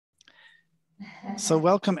So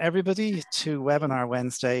welcome everybody to Webinar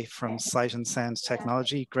Wednesday from Sight and Sound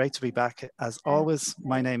Technology. Great to be back as always.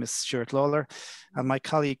 My name is Stuart Lawler and my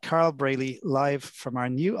colleague Carl Braley, live from our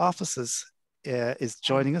new offices, is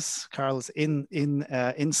joining us. Carl is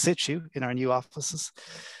in situ in our new offices,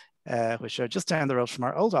 which are just down the road from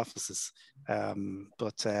our old offices.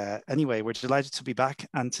 Anyway, we're delighted to be back,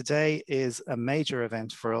 and today is a major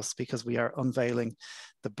event for us because we are unveiling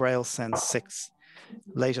the BrailleSense 6,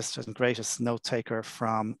 latest and greatest note taker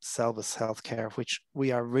from Selvas Healthcare, which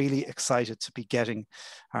we are really excited to be getting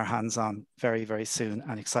our hands on very, very soon,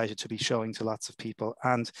 and excited to be showing to lots of people.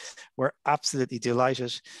 And we're absolutely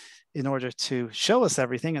delighted, in order to show us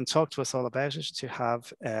everything and talk to us all about it, to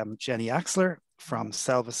have Jenny Axler from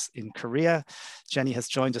Selvas in Korea. Jenny has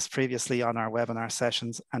joined us previously on our webinar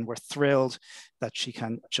sessions, and we're thrilled that she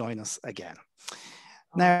can join us again.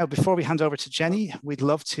 Now, before we hand over to Jenny, we'd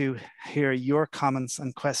love to hear your comments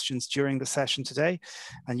and questions during the session today.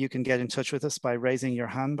 And you can get in touch with us by raising your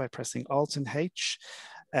hand by pressing Alt and H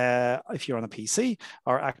if you're on a PC,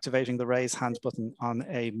 or activating the raise hand button on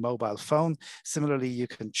a mobile phone. Similarly, you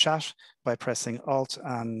can chat by pressing Alt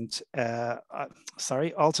and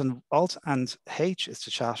H is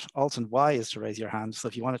to chat, Alt and Y is to raise your hand. So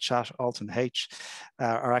if you want to chat, Alt and H,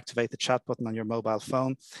 or activate the chat button on your mobile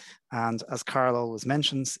phone. And as Carl always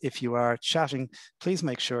mentions, if you are chatting, please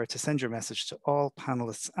make sure to send your message to all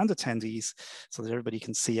panelists and attendees so that everybody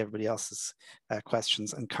can see everybody else's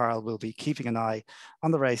questions. And Carl will be keeping an eye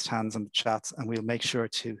on the raised hands and the chats, and we'll make sure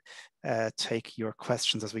to take your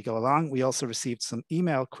questions as we go along. We also received some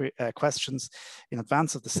email questions in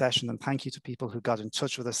advance of the session, and thank you to people who got in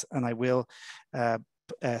touch with us. And I will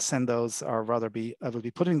send those, or rather I will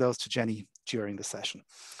be putting those to Jenny during the session.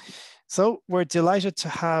 So we're delighted to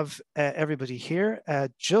have everybody here.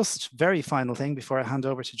 Just very final thing before I hand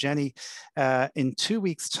over to Jenny. In 2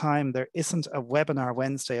 weeks' time, there isn't a Webinar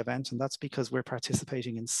Wednesday event, and that's because we're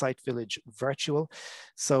participating in Sight Village Virtual.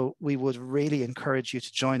 So we would really encourage you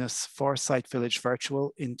to join us for Sight Village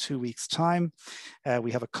Virtual in 2 weeks' time.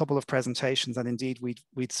 We have a couple of presentations, and indeed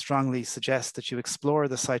we'd strongly suggest that you explore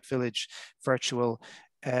the Sight Village Virtual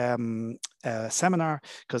seminar,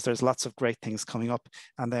 because there's lots of great things coming up.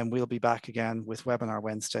 And then we'll be back again with Webinar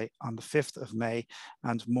Wednesday on the 5th of May,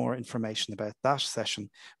 and more information about that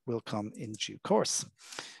session will come in due course.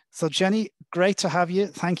 So Jenny, great to have you.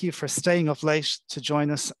 Thank you for staying up late to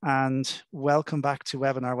join us, and welcome back to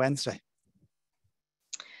Webinar Wednesday.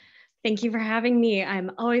 Thank you for having me.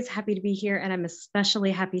 I'm always happy to be here, and I'm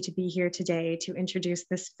especially happy to be here today to introduce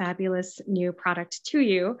this fabulous new product to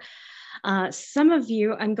you. Some of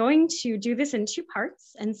you, I'm going to do this in 2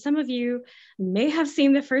 parts, and some of you may have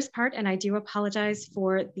seen the first part, and I do apologize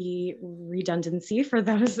for the redundancy for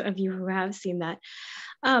those of you who have seen that.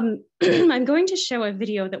 I'm going to show a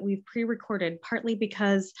video that we've pre-recorded, partly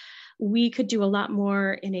because we could do a lot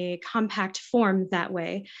more in a compact form that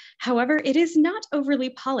way. However, it is not overly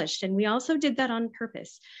polished, and we also did that on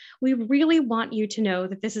purpose. We really want you to know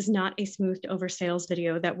that this is not a smoothed over sales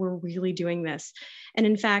video, that we're really doing this. And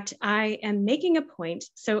in fact, I am making a point.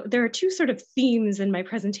 So there are 2 sort of themes in my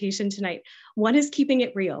presentation tonight. One is keeping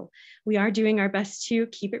it real. We are doing our best to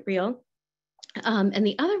keep it real. And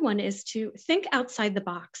the other one is to think outside the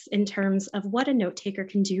box in terms of what a note taker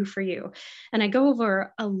can do for you. And I go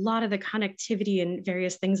over a lot of the connectivity and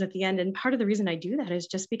various things at the end. And part of the reason I do that is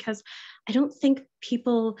just because I don't think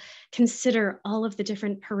people consider all of the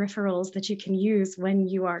different peripherals that you can use when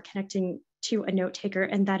you are connecting to a note taker.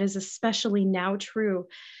 And that is especially now true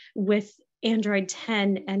with Android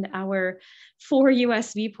 10 and our 4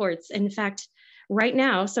 USB ports. In fact, right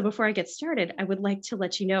now, so before I get started, I would like to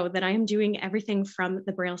let you know that I am doing everything from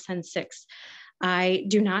the BrailleSense 6. I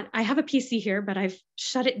have a PC here, but I've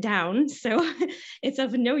shut it down, so it's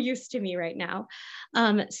of no use to me right now.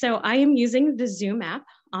 So I am using the Zoom app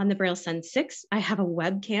on the BrailleSense 6. I have a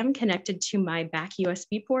webcam connected to my back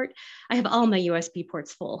USB port. I have all my USB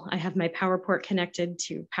ports full. I have my power port connected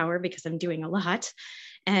to power because I'm doing a lot.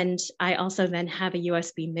 And I also then have a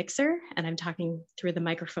USB mixer, and I'm talking through the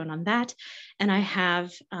microphone on that. And I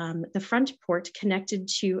have the front port connected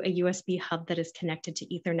to a USB hub that is connected to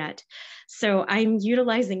Ethernet. So I'm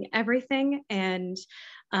utilizing everything, and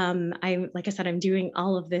like I said, I'm doing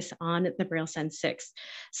all of this on the BrailleSense 6.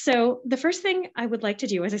 So the first thing I would like to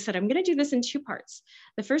do, as I said, I'm going to do this in 2 parts.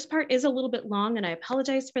 The first part is a little bit long, and I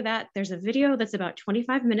apologize for that. There's a video that's about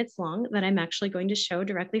 25 minutes long that I'm actually going to show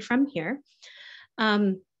directly from here.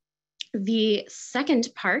 The second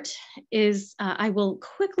part is I will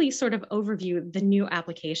quickly sort of overview the new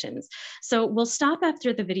applications. So we'll stop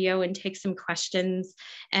after the video and take some questions.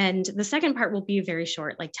 And the second part will be very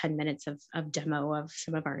short, like 10 minutes of demo of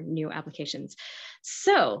some of our new applications.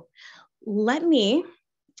 So let me,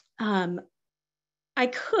 I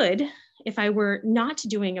could, if I were not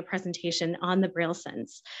doing a presentation on the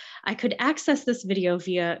BrailleSense, I could access this video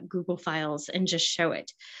via Google Files and just show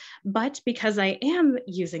it. But because I am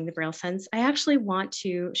using the BrailleSense, I actually want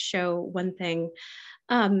to show one thing.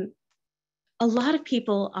 A lot of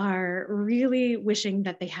people are really wishing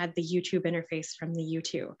that they had the YouTube interface from the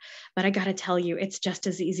U2, but I gotta tell you, it's just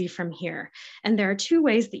as easy from here. And there are two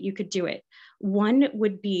ways that you could do it. One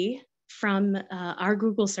would be from our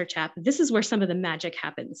Google search app. This is where some of the magic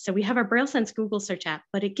happens. So we have our BrailleSense Google search app,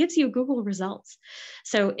 but it gives you Google results.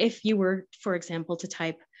 So if you were, for example, to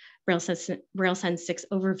type BrailleSense 6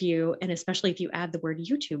 overview, and especially if you add the word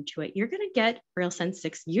YouTube to it, you're going to get BrailleSense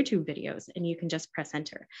 6 YouTube videos, and you can just press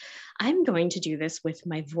enter. I'm going to do this with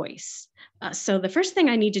my voice. So the first thing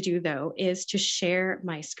I need to do, though, is to share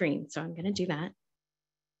my screen. So I'm going to do that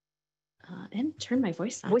and turn my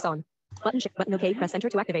voice on. Voice on. Button share. Button OK. Press enter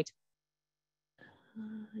to activate.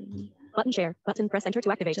 Yeah. Button share. Button press enter to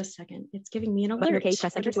activate. Just a second. It's giving me an alert. Button OK.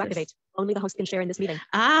 Press enter to activate. Only the host can share in this meeting.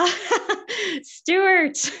 Ah,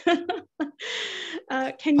 Stuart. Can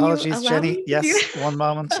Apologies, you allow Jenny. me to Yes, do one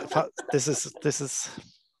moment. This is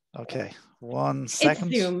okay. 1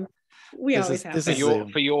 second. It's Zoom. We always have.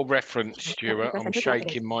 For your reference, Stuart, I'm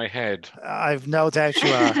shaking my head. I've no doubt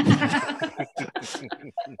you are.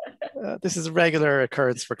 This is a regular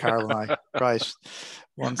occurrence for Carl and I. Right.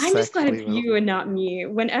 I'm just glad it's you and not me.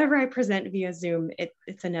 Whenever I present via Zoom,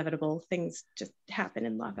 it's inevitable. Things just happen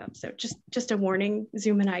and lock up. So just a warning,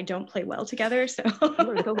 Zoom and I don't play well together. So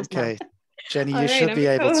okay. Jenny, you should be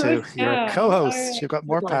able to. You're a co-host. Right. You've got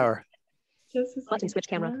more power. Button switch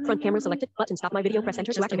camera. Front camera selected. Button stop my video. Press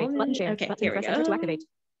enter to activate. Button share. Okay, button press enter to activate.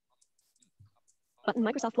 Button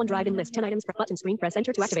Microsoft OneDrive in list 10 items. Button screen. Press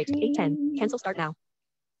enter to activate. 8:10. Cancel start now.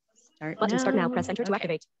 Button start now. Press enter to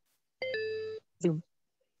activate. Zoom.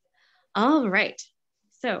 All right.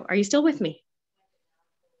 So are you still with me?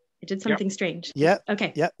 I did something strange. Yeah.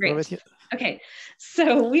 Okay. Yeah. Great. We're with you. Okay.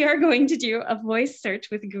 So we are going to do a voice search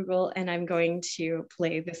with Google, and I'm going to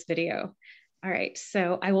play this video. All right.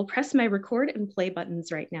 So I will press my record and play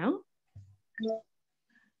buttons right now.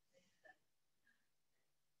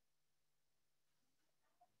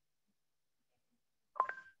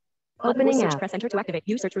 Opening app. Press enter to activate.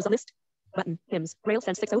 View search result list. Button. HIMS.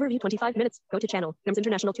 BrailleSense 6 overview 25 minutes. Go to channel. HIMS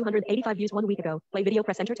International 285 views 1 week ago. Play video.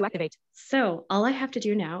 Press enter to activate. So all I have to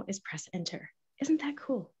do now is press enter. Isn't that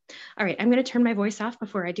cool? All right. I'm going to turn my voice off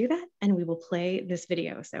before I do that, and we will play this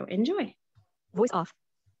video. So enjoy. Voice off.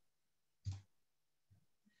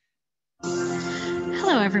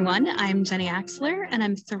 Hello, everyone. I'm Jenny Axler, and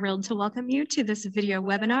I'm thrilled to welcome you to this video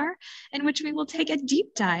webinar in which we will take a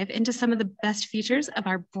deep dive into some of the best features of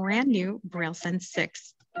our brand new BrailleSense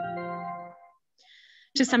 6.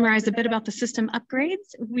 To summarize a bit about the system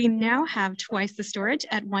upgrades, we now have twice the storage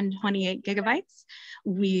at 128 gigabytes.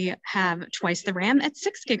 We have twice the RAM at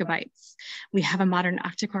 6 gigabytes. We have a modern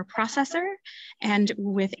Octa-Core processor, and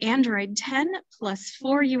with Android 10 plus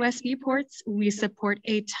 4 USB ports, we support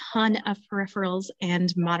a ton of peripherals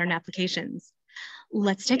and modern applications.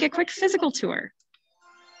 Let's take a quick physical tour.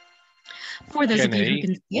 For those of you who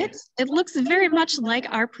can see it, it looks very much like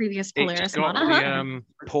our previous Polaris model. It's got the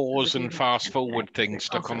pause and fast forward thing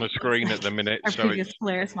stuck on the screen at the minute. Our previous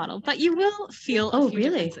Polaris model, but you will feel a few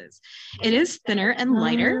differences. It is thinner and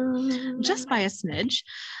lighter, just by a smidge.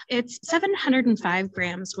 It's 705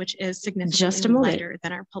 grams, which is significantly lighter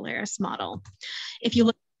than our Polaris model. If you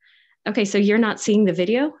look. Okay, so you're not seeing the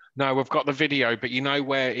video? No, we've got the video, but you know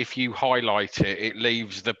where if you highlight it, it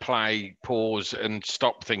leaves the play, pause, and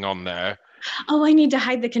stop thing on there. Oh, I need to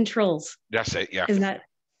hide the controls. That's it, yeah. Is that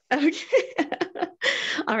okay?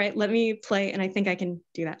 All right, let me play, and I think I can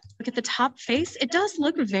do that. Look at the top face. It does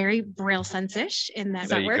look very BrailleSense-ish in that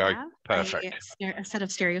there you go. Have perfect. A set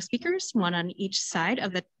of stereo speakers, one on each side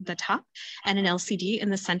of the top, and an LCD in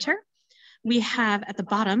the center. We have at the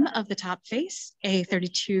bottom of the top face a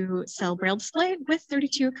 32-cell Braille display with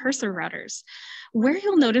 32 cursor routers. Where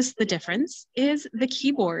you'll notice the difference is the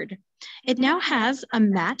keyboard. It now has a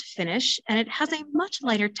matte finish, and it has a much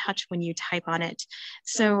lighter touch when you type on it.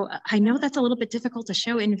 So I know that's a little bit difficult to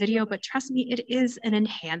show in video, but trust me, it is an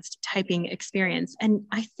enhanced typing experience. And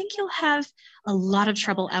I think you'll have a lot of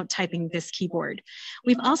trouble out typing this keyboard.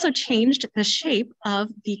 We've also changed the shape of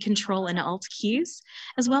the Control and Alt keys,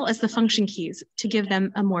 as well as the function keys, to give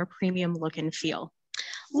them a more premium look and feel.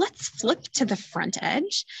 Let's flip to the front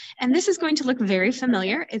edge, and this is going to look very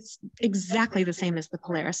familiar. It's exactly the same as the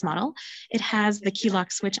Polaris model. It has the key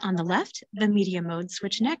lock switch on the left, the media mode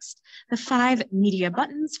switch next, the 5 media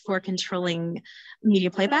buttons for controlling media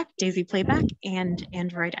playback, Daisy playback, and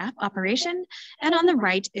Android app operation. And on the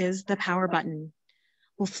right is the power button.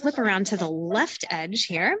 We'll flip around to the left edge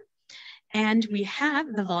here. And we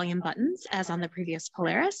have the volume buttons as on the previous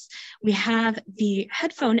Polaris. We have the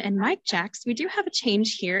headphone and mic jacks. We do have a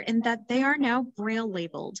change here in that they are now Braille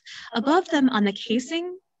labeled. Above them on the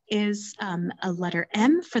casing is a letter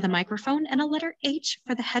M for the microphone and a letter H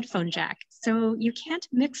for the headphone jack. So you can't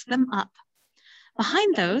mix them up.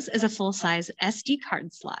 Behind those is a full-size SD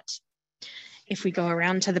card slot. If we go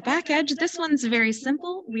around to the back edge, this one's very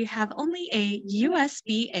simple. We have only a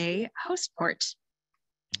USB-A host port.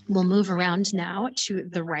 We'll move around now to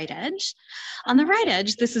the right edge. On the right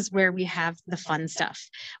edge, this is where we have the fun stuff.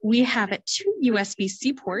 We have 2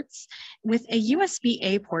 USB-C ports with a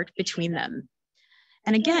USB-A port between them.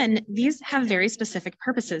 And again, these have very specific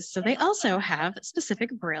purposes, so they also have specific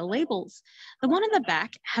Braille labels. The one on the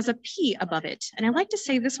back has a P above it, and I like to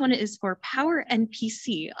say this one is for power and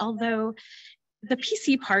PC, although the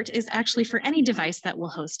PC part is actually for any device that will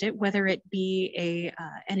host it, whether it be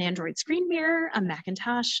an Android screen mirror, a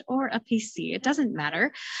Macintosh, or a PC. It doesn't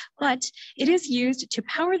matter, but it is used to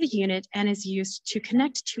power the unit and is used to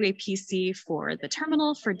connect to a PC for the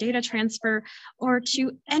terminal, for data transfer, or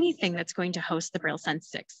to anything that's going to host the BrailleSense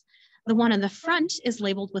 6. The one on the front is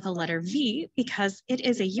labeled with a letter V because it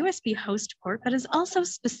is a USB host port, but is also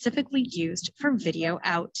specifically used for video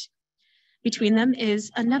out. Between them is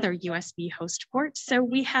another USB host port. So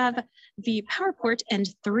we have the power port and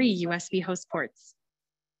 3 USB host ports.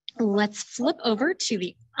 Let's flip over to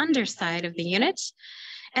the underside of the unit.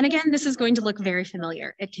 And again, this is going to look very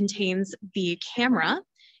familiar. It contains the camera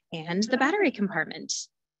and the battery compartment.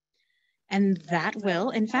 And that will,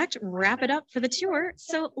 in fact, wrap it up for the tour.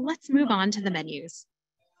 So let's move on to the menus.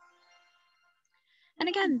 And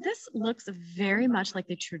again, this looks very much like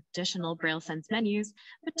the traditional BrailleSense menus,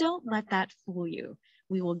 but don't let that fool you.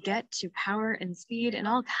 We will get to power and speed and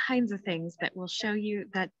all kinds of things that will show you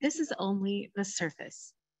that this is only the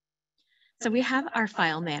surface. So we have our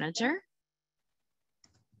file manager.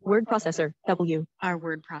 Word processor, W. Our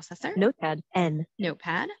word processor. Notepad, N.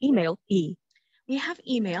 Notepad. Email, E. We have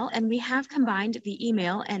email, and we have combined the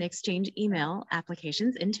email and Exchange email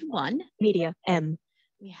applications into one. Media, M.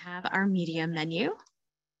 We have our media menu.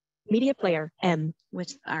 Media player, M.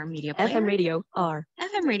 With our media player. FM radio, R.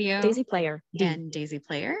 FM radio. Daisy player, D. And Daisy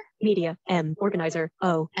player. Media, M. Organizer,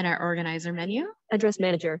 O. And our organizer menu. Address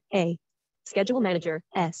manager, A. Schedule manager,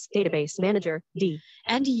 S. Database manager, D.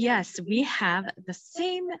 And yes, we have the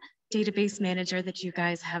same database manager that you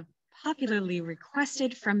guys have popularly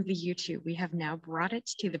requested from the YouTube. We have now brought it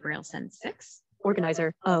to the BrailleSense 6.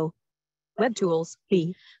 Organizer, O. Web tools,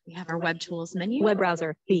 B. We have our web tools menu. Web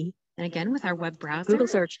browser, B. And again, with our web browser. Google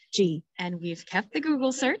search, G. And we've kept the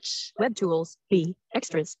Google search. Web tools, B.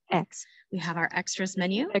 Extras, X. We have our extras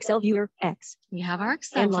menu. Excel viewer, X. We have our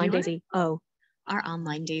Excel Online viewer. Daisy, O. Our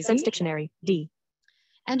online Daisy. Sense dictionary, D.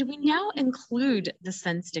 And we now include the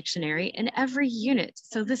Sense dictionary in every unit.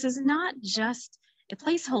 So this is not just a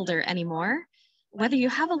placeholder anymore. Whether you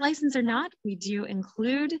have a license or not, we do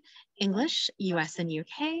include English, US and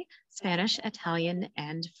UK, Spanish, Italian,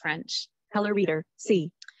 and French. Color reader,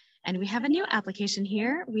 C. And we have a new application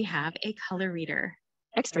here. We have a color reader.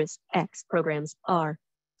 Extras, X. Programs, R.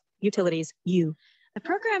 Utilities, U. The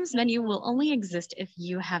programs menu will only exist if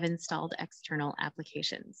you have installed external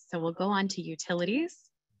applications. So we'll go on to utilities.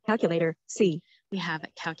 Calculator, C. We have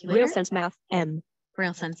calculator. BrailleSense math, M.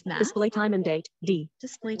 BrailleSense math. Display time and date, D.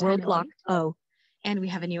 Display time World and clock, date. O. And we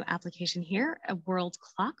have a new application here, a world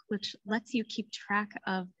clock, which lets you keep track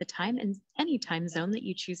of the time in any time zone that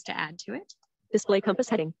you choose to add to it. Display compass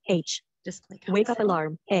heading, H. Display compass Wake up heading.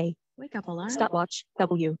 alarm, A. Wake up alarm. Stopwatch,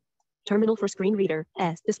 W. Terminal for screen reader,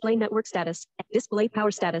 S. Display network status, display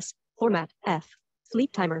power status, format, F.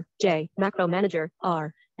 Sleep timer, J. Macro manager,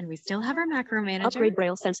 R. And we still have our macro manager. Upgrade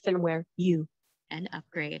BrailleSense firmware, U. And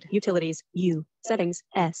upgrade. Utilities, U. Settings,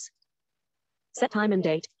 S. Set time and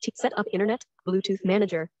date, T. Set up internet, Bluetooth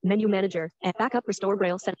manager, menu manager, F. Backup restore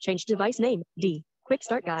BrailleSense, change device name, D. Quick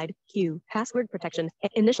start guide, Q. Password protection,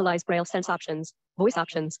 initialize BrailleSense options, voice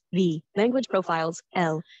options, V. Language profiles,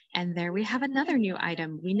 L. And there we have another new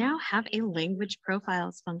item. We now have a language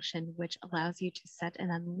profiles function, which allows you to set an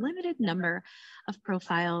unlimited number of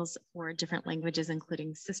profiles for different languages,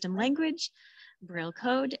 including system language, Braille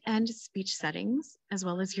code, and speech settings, as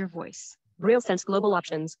well as your voice. BrailleSense global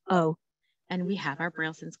options, O. And we have our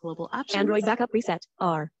BrailleSense global options. Android backup reset,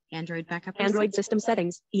 R. Android backup. Android system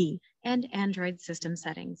settings, E. And Android system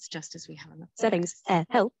settings, just as we have on the Settings,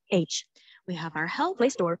 Help, H. We have our help. Play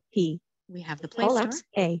Store, P. We have the Play All Store. Apps,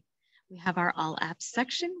 A. We have our All Apps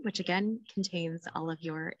section, which again contains all of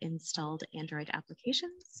your installed Android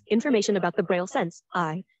applications. Information about the BrailleSense,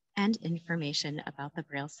 I. And information about the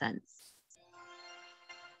BrailleSense.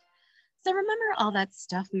 So remember all that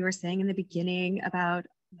stuff we were saying in the beginning about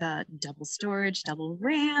the double storage, double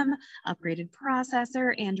RAM, upgraded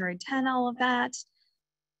processor, Android 10, all of that?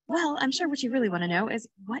 Well, I'm sure what you really want to know is,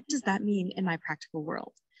 what does that mean in my practical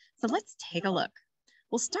world? So let's take a look.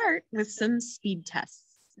 We'll start with some speed tests.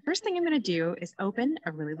 The first thing I'm going to do is open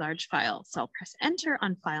a really large file. So I'll press enter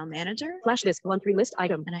on File Manager. Flash disk 1.3 list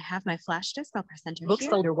item. And I have my flash disk. I'll press enter Books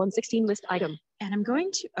here. folder 116 list item. And I'm going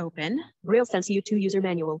to open BrailleSense U2 user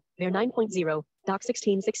manual, Ver 9.0, Doc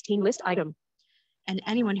 1616 list item. And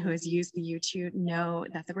anyone who has used the U2 know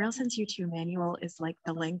that the BrailleSense U2 manual is like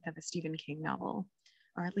the length of a Stephen King novel,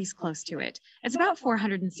 or at least close to it. It's about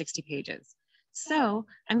 460 pages. So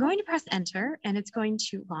I'm going to press enter, and it's going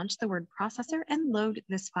to launch the word processor and load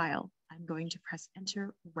this file. I'm going to press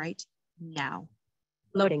enter right now.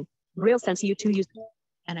 Loading. BrailleSense U2 user.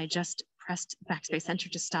 And I just pressed backspace enter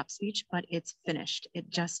to stop speech, but it's finished. It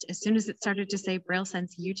just, as soon as it started to say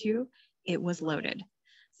BrailleSense U2, it was loaded.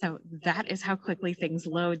 So that is how quickly things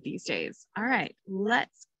load these days. All right,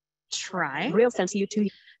 let's try BrailleSense U2.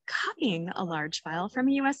 Copying a large file from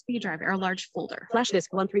a USB drive or a large folder. Flash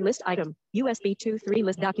disk 1.3 list item. USB 2.3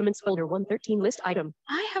 list documents folder 113 list item.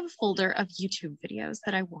 I have a folder of YouTube videos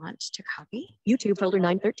that I want to copy. YouTube folder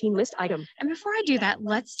 913 list item. And before I do that,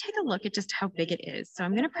 let's take a look at just how big it is. So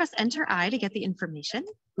I'm going to press enter I to get the information.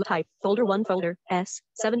 Type folder 1 folder S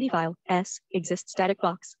 70 file S exists static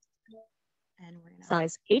box. And we're gonna...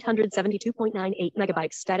 Size 872.98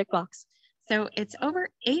 megabytes static box. So it's over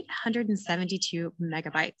 872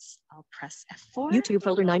 megabytes. I'll press F4. YouTube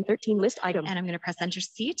folder 913 list item. And I'm going to press enter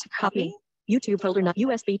C to copy. YouTube folder not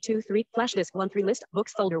USB 2.3 flash disk 1.3 list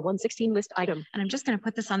books folder 116 list item. And I'm just going to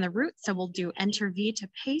put this on the root. So we'll do enter V to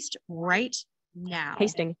paste right now.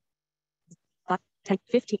 Pasting. 5, 10,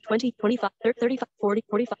 15, 20, 25, 30, 35, 40,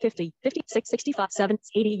 45, 50, 56, 65, 7,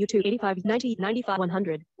 80, YouTube 85, 90, 95,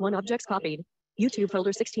 100. 1 objects copied. YouTube folder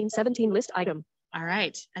 1617 list item. All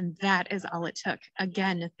right, and that is all it took.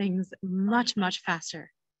 Again, things much, much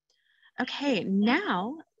faster. Okay,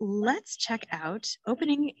 now let's check out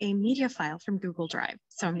opening a media file from Google Drive.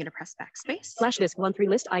 So I'm going to press backspace. Flash disk 1.3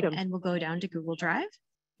 list item. And we'll go down to Google Drive.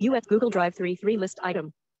 US Google Drive 3.3 list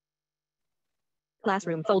item.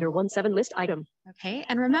 Classroom folder 1.7 list item. Okay,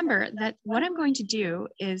 and remember that what I'm going to do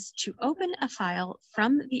is to open a file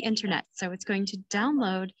from the internet. So it's going to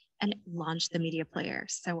download and launch the media player.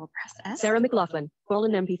 So we'll press S. Sarah McLaughlin,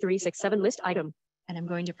 MP367 list item. And I'm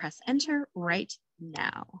going to press enter right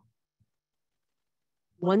now.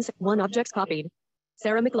 1 objects copied.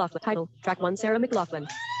 Sarah McLaughlin, title, track 1, Sarah McLaughlin.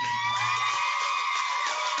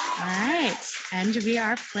 All right, and we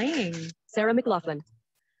are playing. Sarah McLaughlin.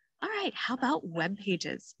 All right, how about web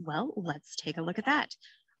pages? Well, let's take a look at that.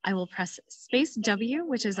 I will press space W,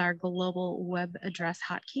 which is our global web address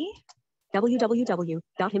hotkey.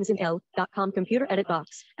 www.himsintl.com computer edit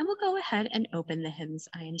box. And we'll go ahead and open the HIMS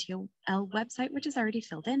INTL website, which is already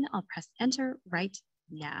filled in. I'll press enter right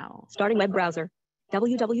now. Starting web browser.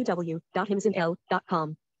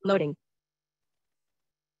 www.himsintl.com. Loading.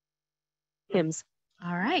 HIMS.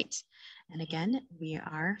 All right. And again, we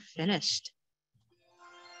are finished.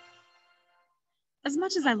 As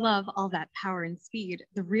much as I love all that power and speed,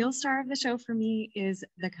 the real star of the show for me is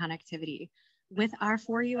the connectivity. With our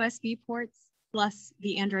 4 USB ports plus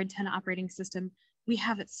the Android 10 operating system, we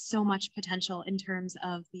have so much potential in terms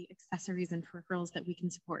of the accessories and peripherals that we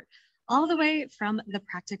can support, all the way from the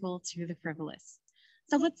practical to the frivolous.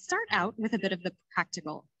 So let's start out with a bit of the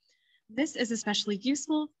practical. This is especially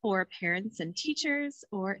useful for parents and teachers,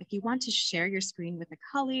 or if you want to share your screen with a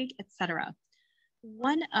colleague, etc.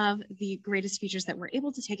 One of the greatest features that we're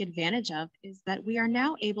able to take advantage of is that we are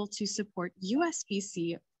now able to support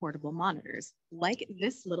USB-C portable monitors, like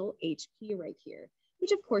this little HP right here,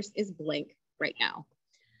 which of course is blank right now.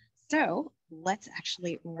 So let's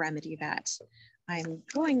actually remedy that. I'm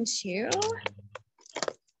going to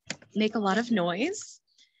make a lot of noise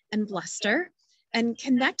and bluster and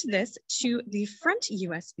connect this to the front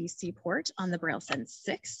USB-C port on the BrailleSense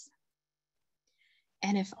 6.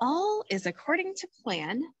 And if all is according to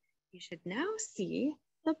plan, you should now see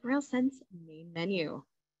the BrailleSense main menu.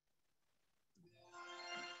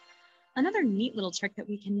 Another neat little trick that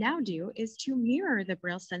we can now do is to mirror the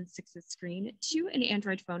BrailleSense 6's screen to an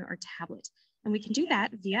Android phone or tablet. And we can do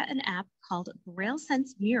that via an app called BrailleSense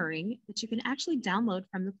Mirroring that you can actually download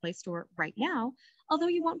from the Play Store right now, although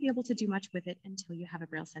you won't be able to do much with it until you have a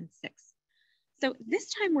BrailleSense 6. So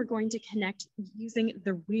this time we're going to connect using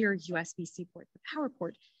the rear USB-C port, the power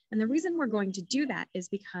port. And the reason we're going to do that is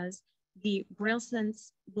because the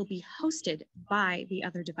BrailleSense will be hosted by the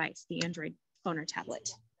other device, the Android phone or tablet.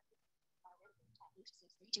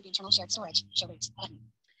 To the internal shared storage, show routes button.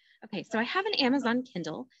 Okay, so I have an Amazon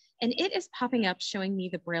Kindle and it is popping up showing me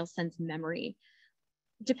the BrailleSense memory.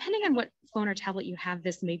 Depending on what phone or tablet you have,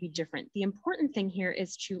 this may be different. The important thing here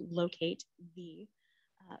is to locate the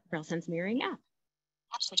BrailleSense mirroring app.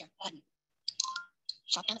 App switcher button.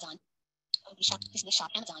 Shop Amazon. Shop business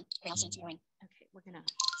shop Amazon. BrailleSense mirroring. Okay, we're gonna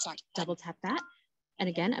Start. double tap that. And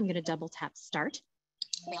again, I'm gonna double tap start.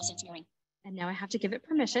 BrailleSense mirroring. And now I have to give it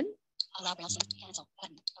permission. Allow BrailleSense cancel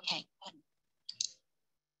button. Okay button.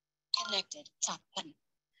 Connected. Stop button.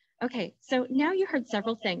 Okay, so now you heard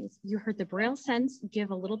several things. You heard the BrailleSense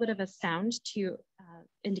give a little bit of a sound to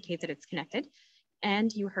indicate that it's connected.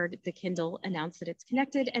 And you heard the Kindle announce that it's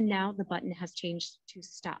connected, and now the button has changed to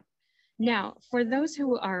stop. Now, for those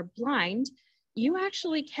who are blind, you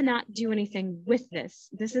actually cannot do anything with this.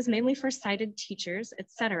 This is mainly for sighted teachers,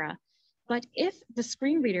 etc. But if the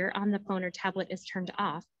screen reader on the phone or tablet is turned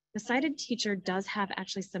off, the sighted teacher does have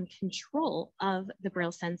actually some control of the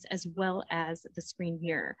BrailleSense as well as the screen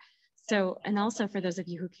mirror. So, and also for those of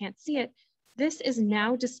you who can't see it, this is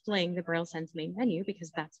now displaying the BrailleSense main menu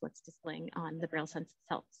because that's what's displaying on the BrailleSense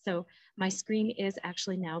itself. So my screen is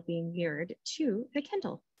actually now being mirrored to the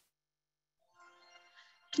Kindle.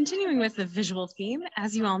 Continuing with the visual theme,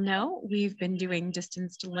 as you all know, we've been doing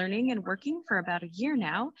distance learning and working for about a year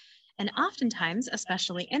now. And oftentimes,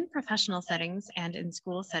 especially in professional settings and in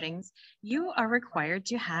school settings, you are required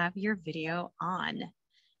to have your video on.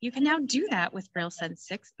 You can now do that with BrailleSense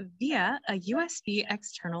 6 via a USB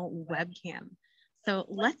external webcam. So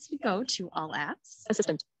let's go to All Apps.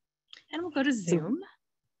 Assistant. And we'll go to Zoom.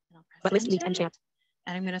 And I'll press But list meet enter. and chat.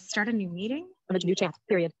 And I'm going to start a new meeting. Image new chat.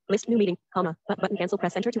 Period. List new meeting. Comma. Button cancel.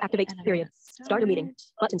 Press enter to activate. And I'm Period. gonna Start a meeting.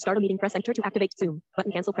 Button start a meeting. Press enter to activate. Zoom.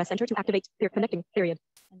 Button cancel. Press enter to activate. Here connecting. Period.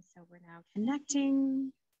 And so we're now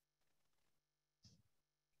connecting.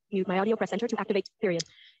 Mute my audio. Press enter to activate. Period.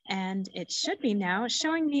 And it should be now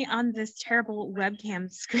showing me on this terrible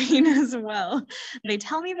webcam screen as well. They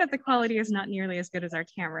tell me that the quality is not nearly as good as our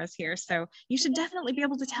cameras here, so you should definitely be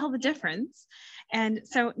able to tell the difference. And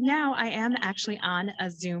so now I am actually on a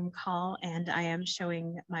Zoom call and I am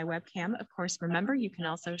showing my webcam. Of course, remember, you can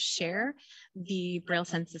also share the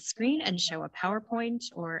BrailleSense screen and show a PowerPoint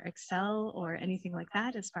or Excel or anything like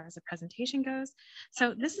that as far as a presentation goes.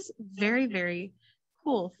 So this is very, very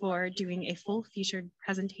cool for doing a full featured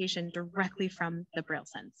presentation directly from the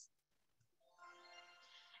BrailleSense.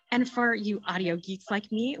 And for you audio geeks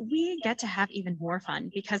like me, we get to have even more fun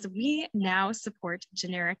because we now support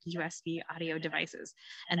generic USB audio devices,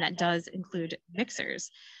 and that does include mixers.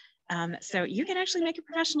 So you can actually make a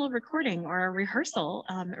professional recording or a rehearsal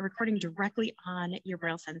recording directly on your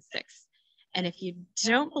BrailleSense 6. And if you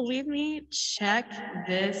don't believe me, check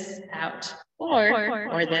this out.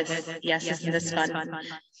 Or this. Yes, isn't this fun?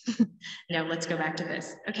 No, let's go back to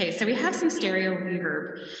this. Okay, so we have some stereo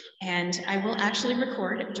reverb, and I will actually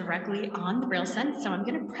record directly on the BrailleSense. So I'm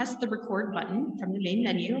going to press the record button from the main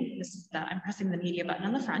menu. This is I'm pressing the media button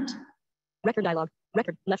on the front. Record dialog.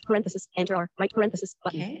 Record. Left parenthesis. Enter R. Right parenthesis.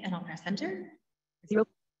 Button. Okay, and I'll press enter. 0.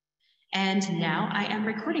 And now I am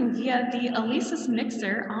recording via the Alesis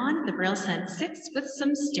mixer on the BrailleSense 6 with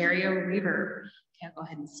some stereo reverb. Okay, I'll go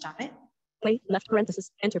ahead and stop it. Play. Left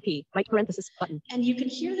parenthesis. Enter P. Right parenthesis. Button. And you can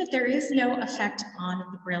hear that there is no effect on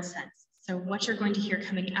the BrailleSense. So what you're going to hear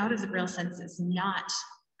coming out of the BrailleSense is not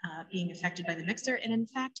being affected by the mixer. And in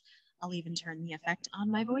fact, I'll even turn the effect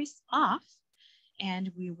on my voice off.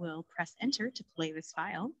 And we will press enter to play this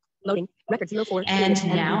file. Loading. Record 04. And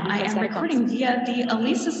now I am recording via the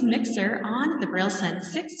Alesis mixer on the BrailleSense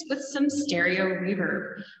 6 with some stereo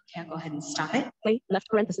reverb. Okay, I'll go ahead and stop it. Play. Left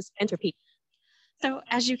parenthesis. Enter P. So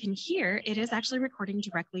as you can hear, it is actually recording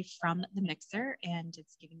directly from the mixer and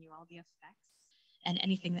it's giving you all the effects and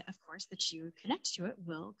anything that, of course, that you connect to it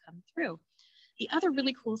will come through. The other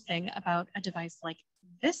really cool thing about a device like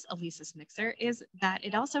this Alesis mixer is that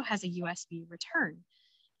it also has a USB return.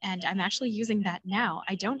 And I'm actually using that now.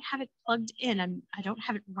 I don't have it plugged in. I don't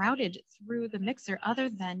have it routed through the mixer other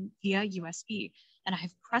than via USB. And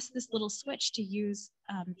I've pressed this little switch to use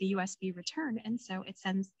the USB return. And so it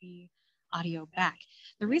sends the audio back.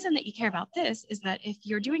 The reason that you care about this is that if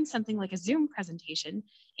you're doing something like a Zoom presentation,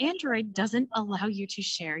 Android doesn't allow you to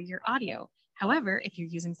share your audio. However, if you're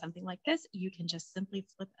using something like this, you can just simply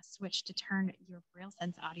flip a switch to turn your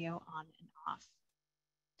BrailleSense audio on and off.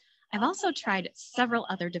 I've also tried several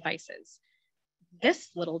other devices.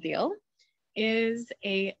 This little deal is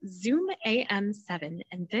a Zoom AM7,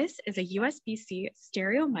 and this is a USB-C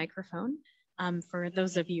stereo microphone. For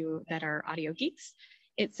those of you that are audio geeks,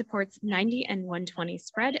 it supports 90 and 120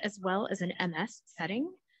 spread as well as an MS setting.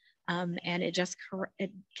 And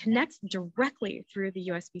it connects directly through the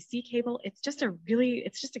USB-C cable. It's just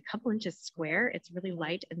a couple inches square. It's really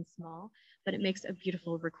light and small, but it makes a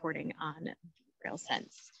beautiful recording on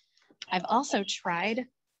BrailleSense. I've also tried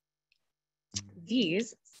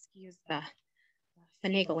these, excuse the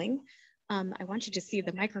finagling. I want you to see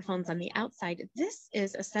the microphones on the outside. This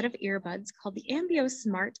is a set of earbuds called the Ambio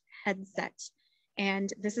Smart Headset. And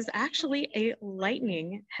this is actually a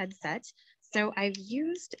Lightning headset. So I've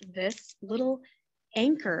used this little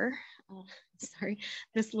anchor,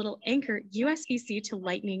 this little anchor USB-C to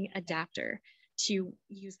Lightning adapter to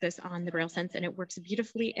use this on the BrailleSense, and it works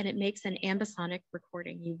beautifully, and it makes an ambisonic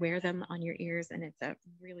recording. You wear them on your ears, and it's a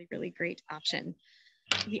really, really great option.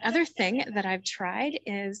 The other thing that I've tried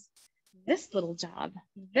is this little job.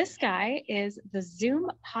 This guy is the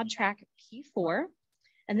Zoom PodTrack P4,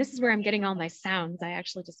 and this is where I'm getting all my sounds. I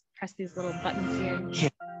actually just press these little buttons here.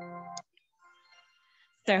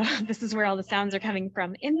 So this is where all the sounds are coming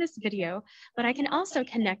from in this video, but I can also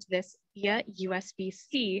connect this via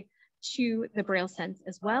USB-C to the BrailleSense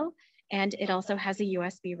as well. And it also has a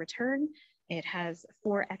USB return. It has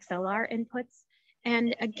 4 XLR inputs.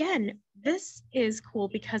 And again, this is cool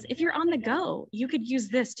because if you're on the go, you could use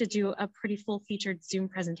this to do a pretty full-featured Zoom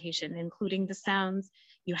presentation, including the sounds.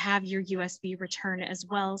 You have your USB return as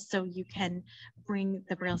well, so you can bring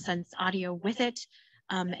the BrailleSense audio with it.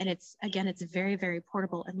 And it's very, very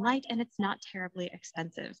portable and light, and it's not terribly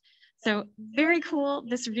expensive. So very cool.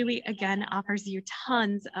 This really, again, offers you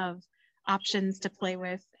tons of options to play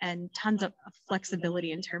with and tons of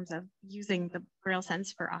flexibility in terms of using the BrailleSense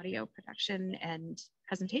for audio production and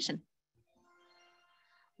presentation.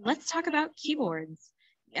 Let's talk about keyboards.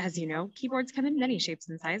 As you know, keyboards come in many shapes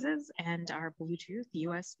and sizes and are Bluetooth,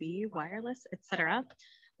 USB, wireless, etc.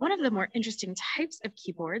 One of the more interesting types of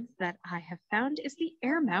keyboards that I have found is the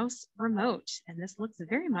AirMouse remote. And this looks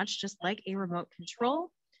very much just like a remote control.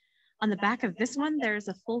 On the back of this one, there's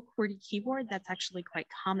a full QWERTY keyboard that's actually quite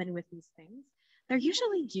common with these things. They're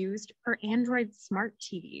usually used for Android smart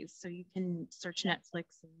TVs, so you can search Netflix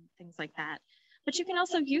and things like that. But you can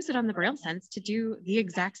also use it on the BrailleSense to do the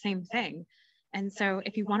exact same thing. And so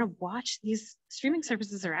if you want to watch, these streaming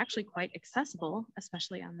services are actually quite accessible,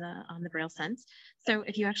 especially on the BrailleSense. So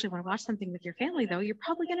if you actually want to watch something with your family, though, you're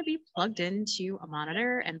probably going to be plugged into a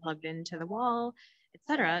monitor and plugged into the wall,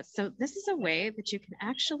 etc. So this is a way that you can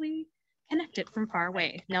actually connect it from far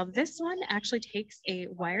away. Now this one actually takes a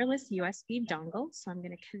wireless USB dongle, so I'm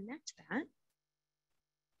going to connect that. It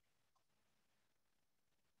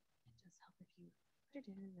does help if you put it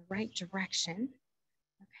in the right direction.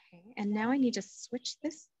 Okay, and now I need to switch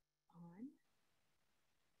this on.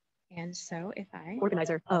 And so if I...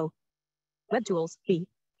 Organizer, O. Web Tools, B.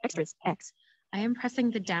 Extras, X. I am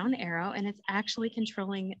pressing the down arrow, and it's actually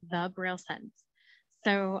controlling the BrailleSense.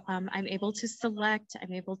 So I'm able to select,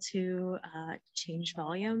 I'm able to change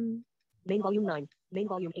volume. Main volume 9, main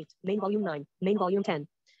volume 8, main volume 9, main volume 10.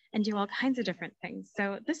 And do all kinds of different things.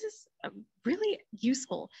 So this is really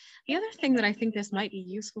useful. The other thing that I think this might be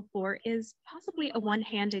useful for is possibly a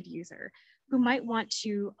one-handed user who might want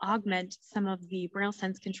to augment some of the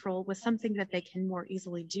BrailleSense control with something that they can more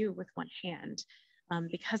easily do with one hand.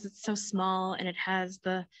 Because it's so small and it has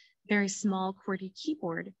the very small QWERTY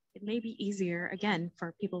keyboard, it may be easier, again,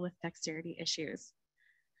 for people with dexterity issues.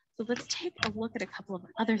 So let's take a look at a couple of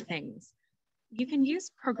other things. You can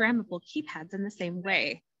use programmable keypads in the same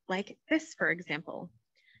way, like this, for example.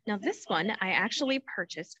 Now this one I actually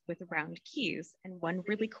purchased with round keys, and one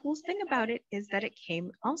really cool thing about it is that it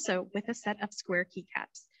came also with a set of square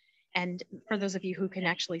keycaps. And for those of you who can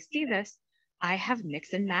actually see this, I have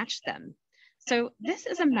mix and matched them. So this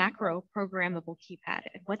is a macro programmable keypad.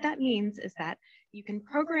 And what that means is that you can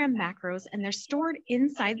program macros and they're stored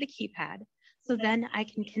inside the keypad. So then I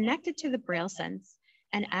can connect it to the BrailleSense,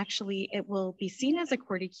 and actually it will be seen as a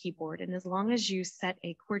QWERTY keyboard. And as long as you set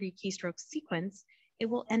a QWERTY keystroke sequence, it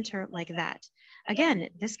will enter like that. Again,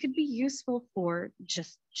 this could be useful for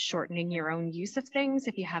just shortening your own use of things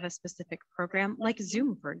if you have a specific program like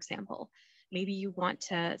Zoom, for example. Maybe you want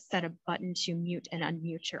to set a button to mute and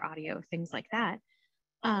unmute your audio, things like that.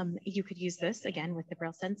 You could use this again with the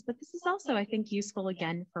BrailleSense, but this is also, I think, useful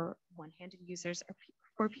again for one-handed users or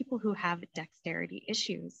for people who have dexterity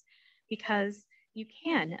issues, because you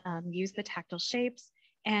can use the tactile shapes,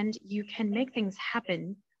 and you can make things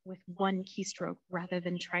happen with one keystroke rather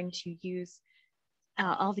than trying to use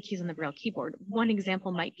all the keys on the Braille keyboard. One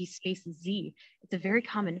example might be space Z. It's a very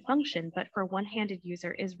common function, but for a one-handed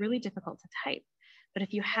user is really difficult to type. But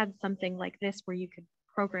if you had something like this where you could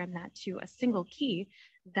program that to a single key,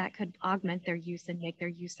 that could augment their use and make their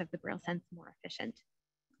use of the BrailleSense more efficient.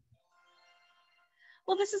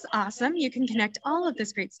 Well, this is awesome. You can connect all of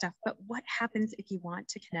this great stuff, but what happens if you want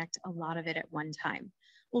to connect a lot of it at one time?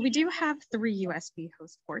 Well, we do have 3 USB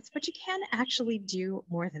host ports, but you can actually do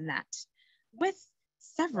more than that. With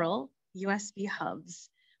several USB hubs,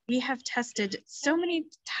 we have tested so many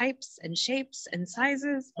types and shapes and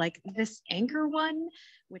sizes, like this Anchor one,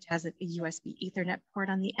 which has a USB Ethernet port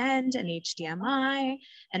on the end and HDMI,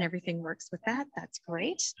 and everything works with that. That's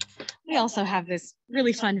great. We also have this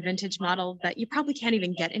really fun vintage model that you probably can't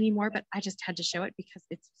even get anymore, but I just had to show it because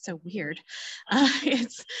it's so weird.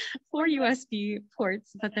 It's 4 USB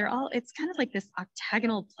ports, but it's kind of like this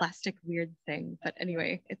octagonal plastic weird thing. But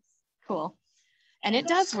anyway, it's cool. And it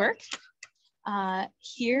does work.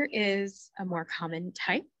 Here is a more common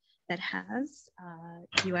type that has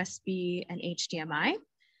USB and HDMI.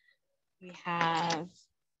 We have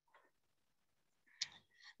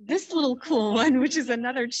this little cool one, which is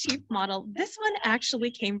another cheap model. This one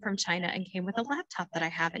actually came from China and came with a laptop that I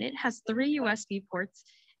have, and it has 3 USB ports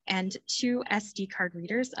and 2 SD card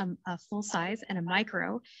readers, a full size and a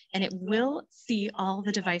micro, and it will see all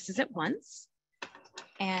the devices at once.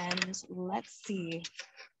 And let's see.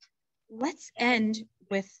 Let's end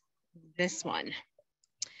with this one.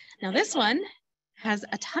 Now this one has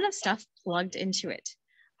a ton of stuff plugged into it.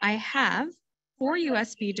 I have 4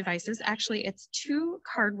 USB devices. Actually, it's 2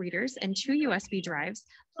 card readers and 2 USB drives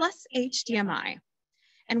plus HDMI.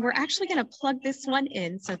 And we're actually going to plug this one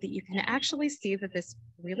in so that you can actually see that this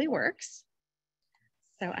really works.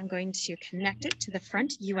 So I'm going to connect it to the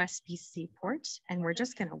front USB-C port, and we're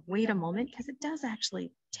just going to wait a moment because it does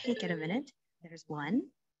actually take it a minute. There's 1.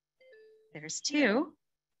 There's 2,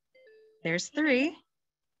 there's 3,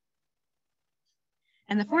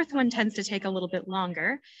 and the 4th one tends to take a little bit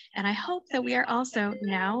longer. And I hope that we are also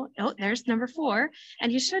now, oh, there's number 4,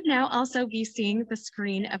 and you should now also be seeing the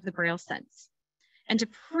screen of the BrailleSense. And to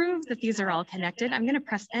prove that these are all connected, I'm going to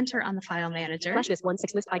press enter on the file manager. Flash disk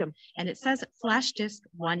 1.6 list item. And it says flash disk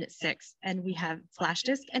 1.6. And we have flash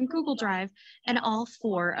disk and Google Drive, and all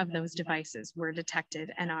 4 of those devices were detected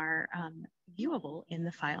and are viewable in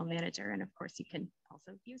the file manager. And of course, you can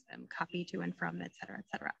also use them, copy to and from, et cetera, et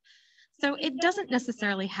cetera. So it doesn't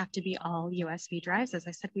necessarily have to be all USB drives. As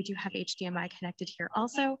I said, we do have HDMI connected here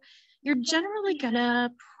also. You're generally gonna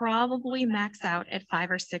probably max out at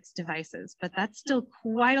 5 or 6 devices, but that's still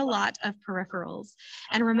quite a lot of peripherals.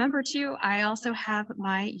 And remember too, I also have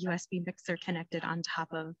my USB mixer connected on top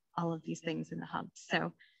of all of these things in the hub.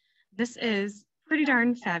 So this is pretty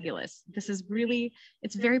darn fabulous. This is really,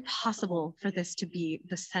 it's very possible for this to be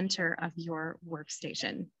the center of your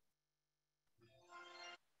workstation.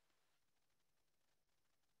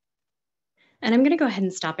 And I'm going to go ahead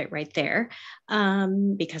and stop it right there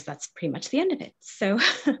because that's pretty much the end of it. So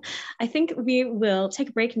I think we will take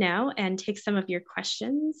a break now and take some of your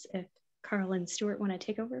questions. If Carl and Stuart want to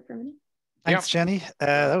take over for a minute. Thanks, Jenny.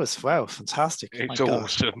 That was, wow, fantastic. It's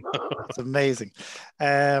awesome. It's amazing.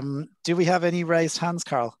 Do we have any raised hands,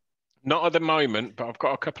 Carl? Not at the moment, but I've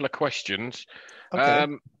got a couple of questions. Okay.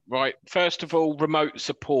 Right. First of all, remote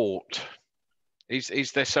support.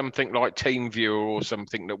 Is there something like TeamViewer or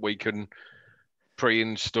something that we can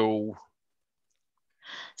pre-install?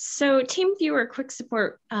 So TeamViewer Quick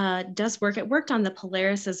Support does work. It worked on the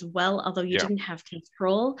Polaris as well, although you didn't have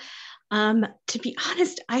control. To be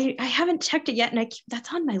honest, I haven't checked it yet, and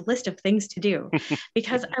that's on my list of things to do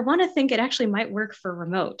because I want to think it actually might work for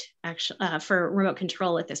remote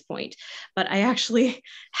control at this point. But I actually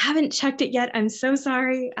haven't checked it yet. I'm so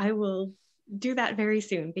sorry. I will do that very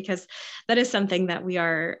soon because that is something that we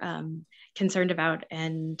are concerned about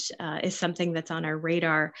and is something that's on our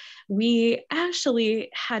radar. We actually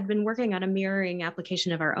had been working on a mirroring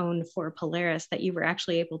application of our own for Polaris that you were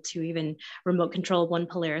actually able to even remote control one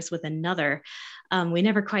Polaris with another. We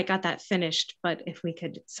never quite got that finished, but if we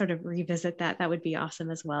could sort of revisit that, that would be awesome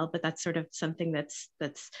as well. But that's sort of something that's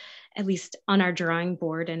at least on our drawing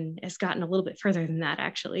board and has gotten a little bit further than that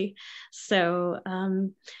actually. So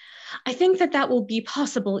I think that will be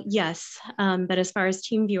possible, yes. But as far as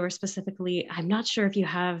TeamViewer specifically, I'm not sure if you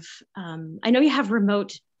have, I know you have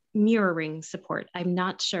remote mirroring support. I'm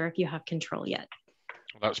not sure if you have control yet.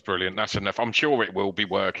 That's brilliant. That's enough. I'm sure it will be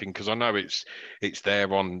working because I know it's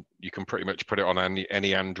there on. You can pretty much put it on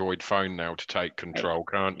any Android phone now to take control,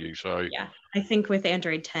 right, can't you? So yeah, I think with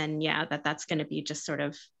Android 10, yeah, that's going to be just sort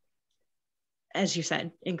of, as you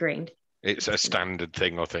said, ingrained. It's a standard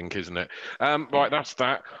thing, I think, isn't it? Right, that's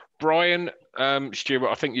that. Brian,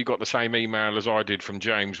 Stuart, I think you got the same email as I did from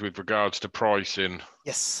James with regards to pricing.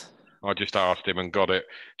 Yes. I just asked him and got it.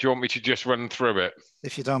 Do you want me to just run through it?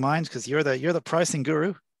 If you don't mind, because you're the pricing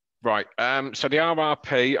guru. Right. So the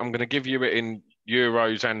RRP, I'm going to give you it in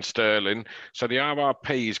euros and sterling. So the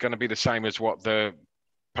RRP is going to be the same as what the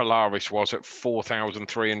Polaris was at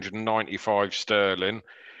 4,395 sterling,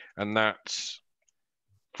 and that's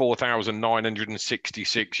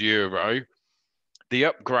 4,966 euro. The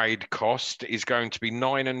upgrade cost is going to be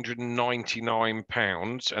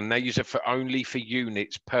 £999, and these are only for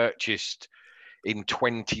units purchased in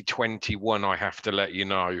 2021, I have to let you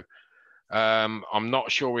know. I'm not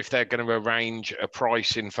sure if they're going to arrange a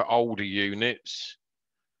pricing for older units,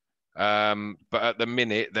 but at the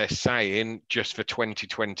minute they're saying just for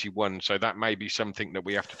 2021. So that may be something that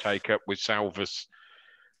we have to take up with Selvas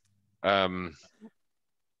at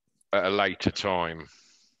a later time.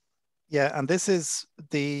 Yeah, and this is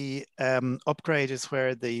the upgrade is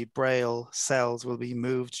where the Braille cells will be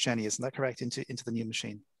moved, Jenny, isn't that correct, into the new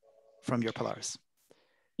machine from your Polaris?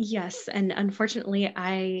 Yes, and unfortunately,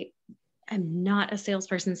 I'm not a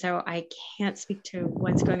salesperson, so I can't speak to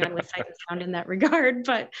what's going on with Sight and Sound in that regard,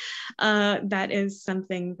 but that is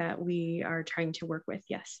something that we are trying to work with,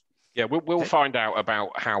 yes. Yeah, we'll find out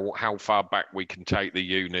about how far back we can take the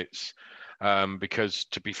units. Because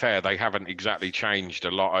to be fair, they haven't exactly changed a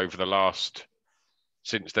lot over the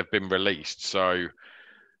since they've been released. So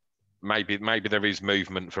maybe there is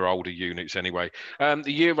movement for older units anyway. The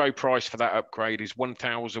euro price for that upgrade is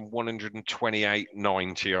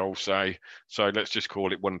 1,128.90, I'll say. So let's just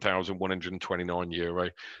call it 1,129 euro,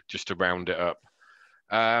 just to round it up.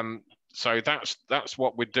 So that's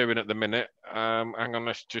what we're doing at the minute. Hang on,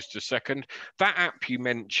 let's just a second. That app you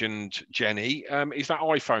mentioned, Jenny, is that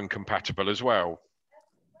iPhone compatible as well?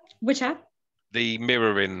 Which app? The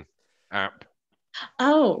mirroring app.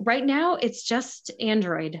 Oh, right now it's just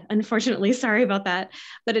Android, unfortunately. Sorry about that.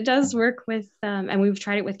 But it does work with, and we've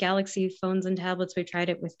tried it with Galaxy phones and tablets. We've tried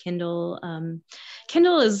it with Kindle.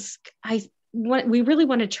 Kindle is, we really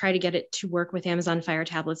want to try to get it to work with Amazon Fire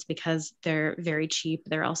tablets because they're very cheap.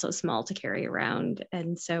 They're also small to carry around.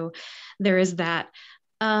 And so there is that.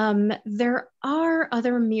 There are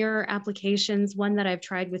other mirror applications, one that I've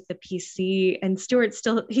tried with the PC, and Stuart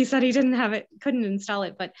he said he didn't have it, couldn't install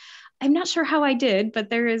it, but I'm not sure how I did, but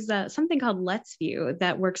there is something called Let's View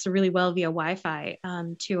that works really well via Wi-Fi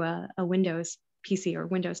to a Windows PC or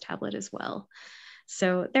Windows tablet as well.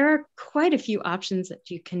 So there are quite a few options that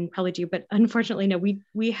you can probably do, but unfortunately, no,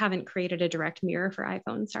 we haven't created a direct mirror for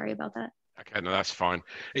iPhone. Sorry about that. Okay, no, that's fine.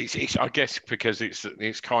 It's I guess because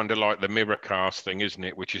it's kind of like the Miracast thing, isn't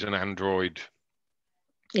it? Which is an Android.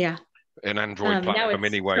 Yeah. An Android platform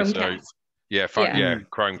anyway. Chromecast. So yeah,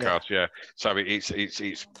 Chromecast. Yeah. So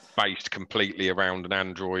it's based completely around an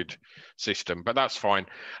Android system, but that's fine.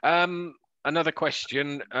 Another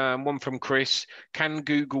question, one from Chris. Can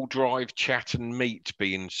Google Drive Chat and Meet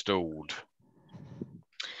be installed?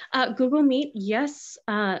 Google Meet, yes.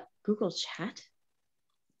 Google Chat.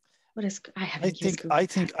 What is? I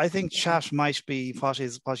think chat might be what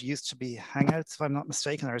used to be Hangouts, if I'm not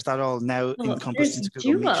mistaken, or is that all now encompassed into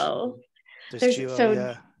Google Duo. Meet? There's Duo,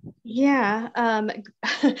 yeah. Yeah.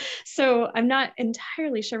 So I'm not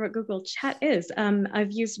entirely sure what Google Chat is.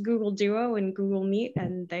 I've used Google Duo and Google Meet,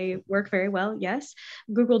 and they work very well. Yes.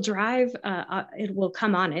 Google Drive, it will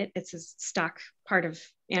come on it. It's a stock part of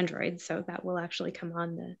Android, so that will actually come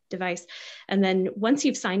on the device. And then once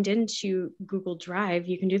you've signed into Google Drive,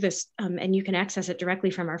 you can do this, and you can access it directly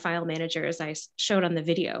from our file manager, as I showed on the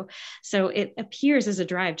video. So it appears as a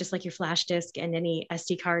drive, just like your flash disk and any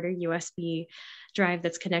SD card or USB drive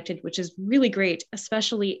that's connected, which is really great,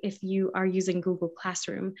 especially if you are using Google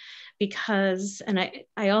Classroom, because, and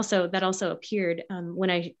that also appeared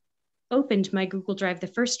when I opened my Google Drive, the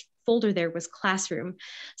first folder there was Classroom.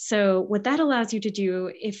 So what that allows you to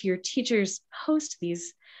do, if your teachers post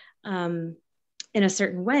these in a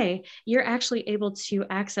certain way, you're actually able to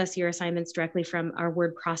access your assignments directly from our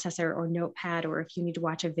word processor or Notepad, or if you need to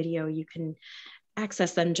watch a video, you can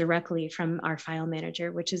access them directly from our file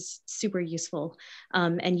manager, which is super useful.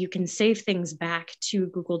 And you can save things back to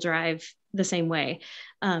Google Drive the same way.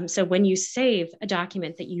 So when you save a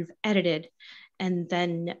document that you've edited, and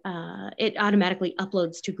then it automatically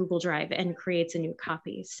uploads to Google Drive and creates a new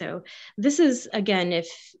copy. So this is, again, if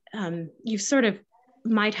you've sort of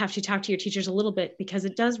might have to talk to your teachers a little bit, because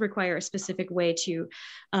it does require a specific way to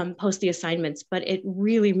post the assignments, but it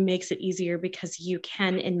really makes it easier because you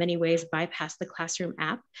can in many ways bypass the classroom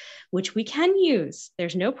app, which we can use.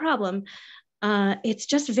 There's no problem. It's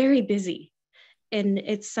just very busy. And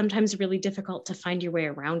it's sometimes really difficult to find your way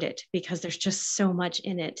around it because there's just so much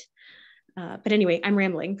in it. But anyway, I'm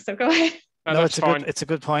rambling, so go ahead. No, it's a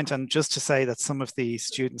good point. And just to say that some of the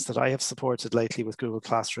students that I have supported lately with Google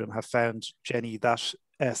Classroom have found, Jenny, that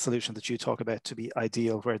solution that you talk about to be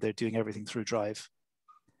ideal, where they're doing everything through Drive.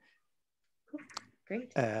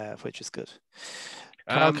 Great. Which is good.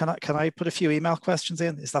 Carl, can I put a few email questions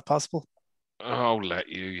in? Is that possible? I'll let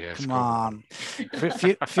you, yes. Come on.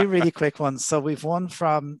 A few really quick ones. So we've one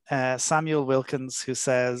from Samuel Wilkins, who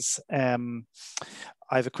says,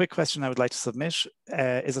 I have a quick question I would like to submit.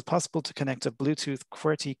 Is it possible to connect a Bluetooth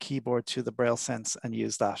QWERTY keyboard to the BrailleSense and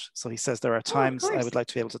use that? So he says there are times I would like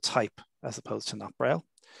to be able to type as opposed to not Braille.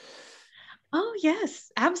 Oh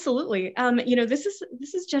yes, absolutely. You know, this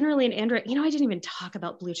is generally an Android. You know, I didn't even talk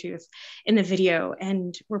about Bluetooth in the video,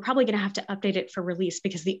 and we're probably going to have to update it for release,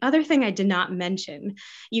 because the other thing I did not mention,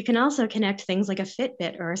 you can also connect things like a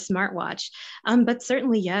Fitbit or a smartwatch. But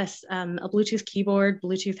certainly, yes, a Bluetooth keyboard,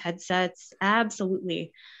 Bluetooth headsets,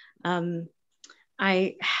 absolutely.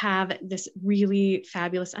 I have this really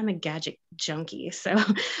fabulous, I'm a gadget junkie. So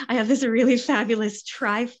I have this really fabulous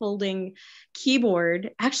tri-folding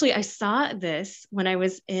keyboard. Actually, I saw this when I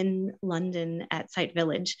was in London at Site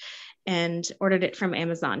Village and ordered it from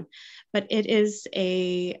Amazon. But it is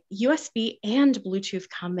a USB and Bluetooth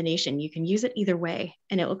combination. You can use it either way,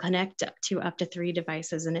 and it will connect up to 3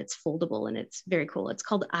 devices, and it's foldable and it's very cool. It's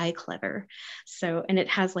called iClever. So, and it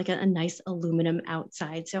has like a nice aluminum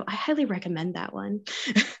outside. So I highly recommend that one.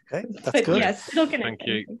 Okay, that's good. Yes, it'll connect.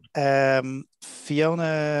 Thank you.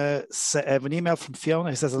 Fiona, an email from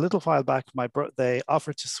Fiona who says, a little while back, they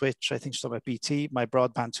offered to switch, I think she's talking about BT, my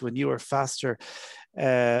broadband to a newer, faster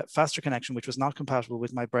connection, which was not compatible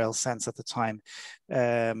with my BrailleSense at the time.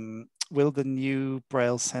 Will the new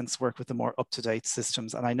BrailleSense work with the more up-to-date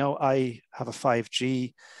systems? And I know I have a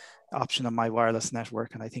 5G option on my wireless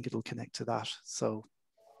network, and I think it'll connect to that. So.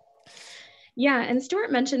 Yeah, and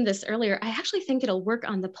Stuart mentioned this earlier. I actually think it'll work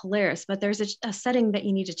on the Polaris, but there's a setting that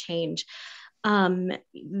you need to change. I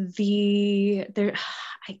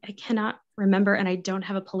cannot remember, and I don't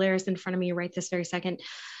have a Polaris in front of me right this very second.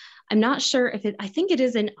 I'm not sure if I think it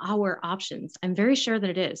is in our options. I'm very sure that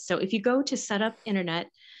it is. So if you go to Setup Internet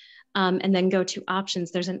and then go to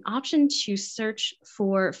Options, there's an option to search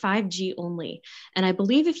for 5G only. And I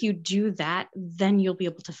believe if you do that, then you'll be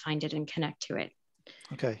able to find it and connect to it.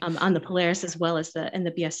 Okay. On the Polaris as well as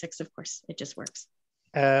the BS6, of course, it just works.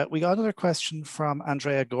 We got another question from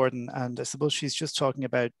Andrea Gordon, and I suppose she's just talking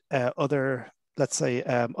about other, let's say,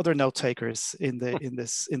 other note takers in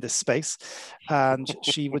this space, and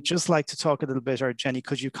she would just like to talk a little bit. Or Jenny,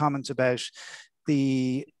 could you comment about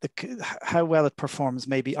how well it performs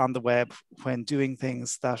maybe on the web when doing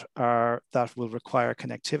things that will require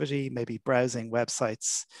connectivity, maybe browsing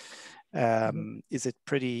websites? Is it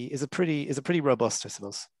pretty robust, I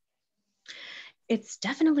suppose? It's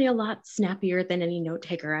definitely a lot snappier than any note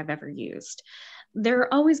taker I've ever used. There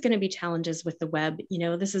are always going to be challenges with the web. You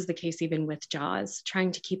know, this is the case even with JAWS,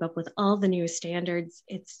 trying to keep up with all the new standards.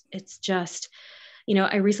 It's just, you know,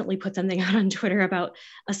 I recently put something out on Twitter about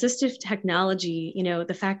assistive technology. You know,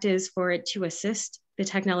 the fact is, for it to assist, the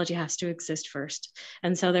technology has to exist first.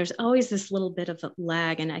 And so there's always this little bit of a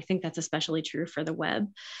lag. And I think that's especially true for the web.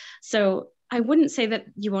 So I wouldn't say that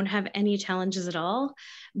you won't have any challenges at all,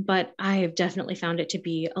 but I have definitely found it to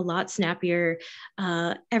be a lot snappier.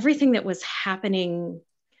 Everything that was happening,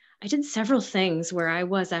 I did several things where I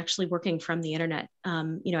was actually working from the internet.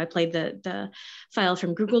 You know, I played the file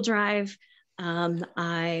from Google Drive.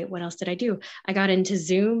 What else did I do? I got into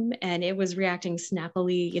Zoom, and it was reacting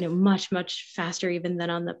snappily, you know, much, much faster even than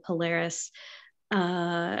on the Polaris.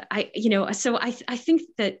 So I think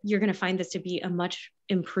that you're going to find this to be a much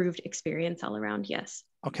improved experience all around. Yes.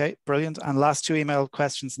 Okay, brilliant. And last 2 email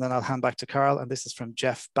questions, and then I'll hand back to Carl. And this is from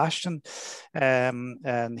Jeff Bashton.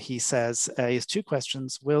 And he says, he has 2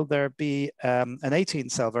 questions. Will there be an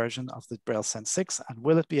 18-cell version of the BrailleSense 6? And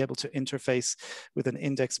will it be able to interface with an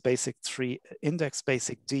Index Basic D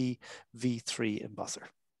V3 embosser?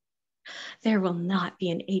 There will not be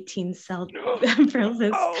an 18-cell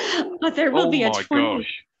BrailleSense, but there will be a 20.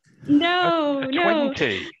 Gosh. No, a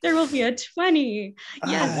 20. There will be a 20.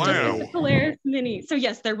 Yes, wow. Just like the Polaris Mini. So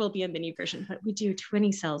yes, there will be a mini version, but we do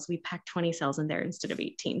 20 cells. We pack 20 cells in there instead of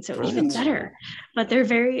 18. So even better. But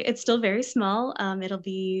it's still very small. It'll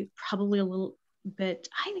be probably a little but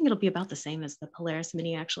I think it'll be about the same as the Polaris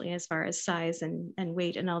Mini, actually, as far as size and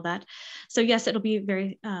weight and all that. So yes, it'll be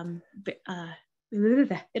very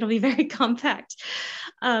it'll be very compact.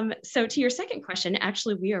 So to your second question,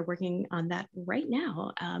 actually, we are working on that right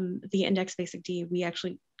now. The Index Basic D, we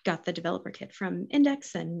actually got the developer kit from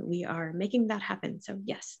Index, and we are making that happen. So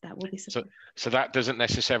yes, that will be supported. So that doesn't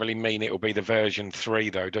necessarily mean it will be the version 3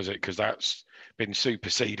 though, does it? Because that's been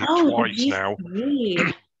superseded twice now.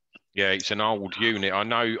 Yeah, it's an old unit. I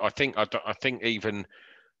know. I think even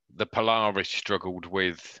the Polaris struggled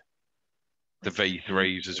with the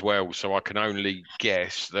V3s as well. So I can only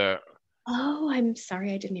guess that. Oh, I'm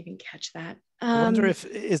sorry, I didn't even catch that. I wonder if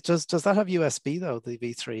does that have USB though, the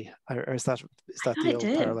V3, or is that the old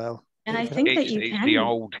parallel? And I think that you it's can. the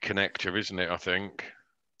old connector, isn't it? I think.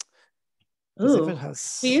 Ooh, if it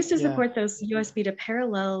has, we used to support those USB to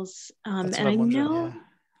parallels, and I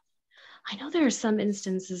know there are some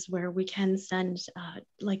instances where we can send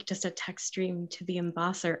like just a text stream to the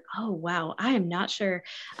embosser. Oh wow, I am not sure.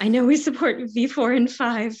 I know we support V4 and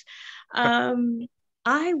 5.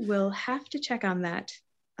 I will have to check on that,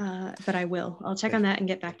 but I'll check on that and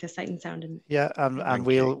get back to Sight and Sound. And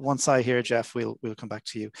we'll, once I hear Jeff, we'll come back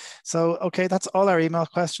to you. So, okay, that's all our email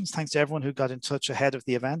questions. Thanks to everyone who got in touch ahead of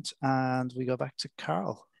the event, and we go back to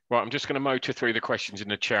Carl. Right, I'm just going to motor through the questions in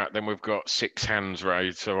the chat. Then we've got 6 hands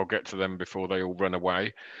raised, so I'll get to them before they all run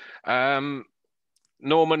away.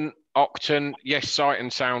 Norman Octon, yes, Sight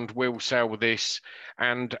and Sound will sell this.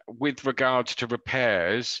 And with regards to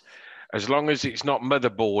repairs, as long as it's not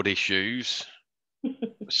motherboard issues,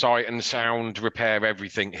 Sight and Sound repair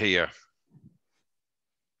everything here.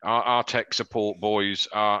 Our tech support boys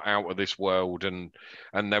are out of this world, and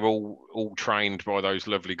they're all trained by those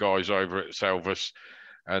lovely guys over at Selvas,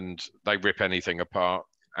 and they rip anything apart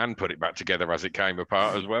and put it back together as it came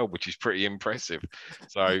apart as well, which is pretty impressive.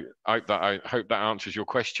 So I hope that answers your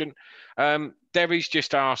question. Debbie's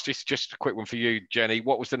just asked, this is just a quick one for you, Jenny.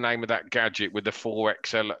 What was the name of that gadget with the 4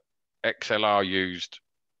 XLR used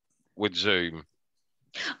with Zoom?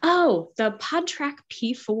 Oh, the PodTrack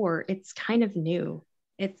P4. It's kind of new.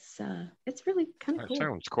 It's really kind of cool.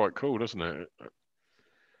 Sounds quite cool, doesn't it?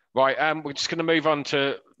 Right, we're just going to move on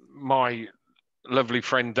to my lovely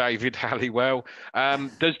friend David Halliwell.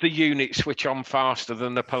 Does the unit switch on faster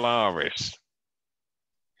than the Polaris?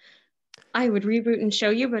 I would reboot and show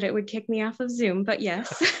you, but it would kick me off of Zoom, but yes.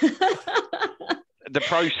 The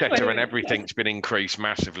processor and everything's been increased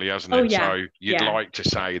massively, hasn't it? Yeah. So you'd like to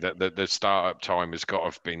say that the startup time has got to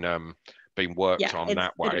have been worked on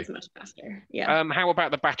that way. It is much faster. Yeah. How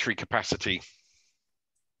about the battery capacity?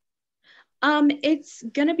 It's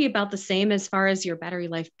going to be about the same as far as your battery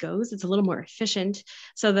life goes. It's a little more efficient.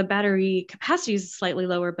 So the battery capacity is slightly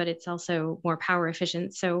lower, but it's also more power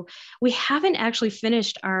efficient. So we haven't actually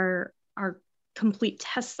finished our complete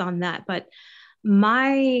tests on that. But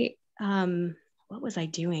what was I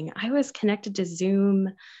doing? I was connected to Zoom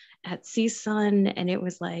at CSUN, and it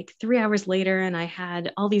was like 3 hours later, and I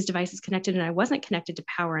had all these devices connected, and I wasn't connected to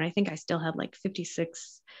power. And I think I still had like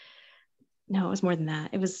 56. No, it was more than that.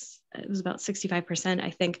 It was about 65%, I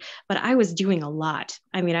think, but I was doing a lot.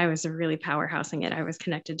 I mean, I was really powerhousing it. I was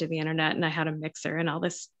connected to the internet, and I had a mixer and all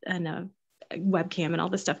this, and a webcam and all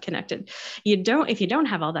this stuff connected. If you don't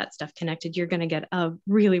have all that stuff connected, you're going to get a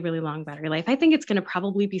really, really long battery life. I think it's going to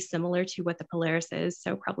probably be similar to what the Polaris is.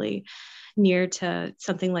 So probably near to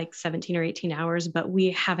something like 17 or 18 hours, but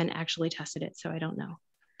we haven't actually tested it. So I don't know.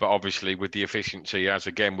 But obviously with the efficiency, as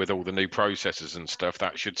again, with all the new processors and stuff,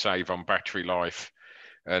 that should save on battery life.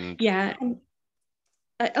 And yeah, and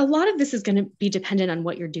a lot of this is going to be dependent on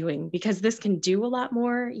what you're doing, because this can do a lot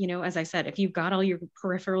more. You know, as I said, if you've got all your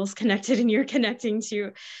peripherals connected and you're connecting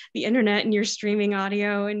to the internet and you're streaming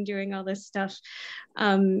audio and doing all this stuff,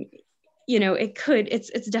 you know,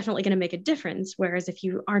 it's definitely going to make a difference. Whereas if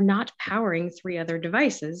you are not powering 3 other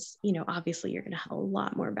devices, you know, obviously you're going to have a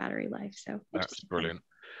lot more battery life. So that's brilliant.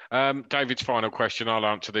 David's final question, I'll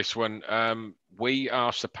answer this one. We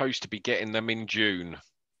are supposed to be getting them in June.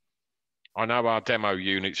 I know our demo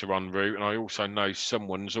units are en route, and I also know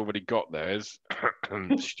someone's already got theirs,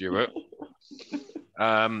 Stuart.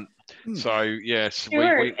 So yes,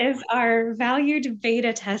 Stuart is our valued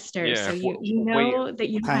beta tester. Yeah, so you know that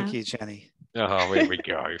you Thank you, Jenny. Oh, here we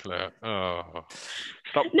go. Oh,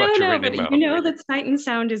 stop no, but you know that Sight and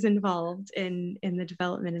Sound is involved in the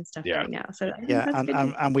development and stuff right now. So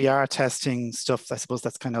and we are testing stuff, I suppose,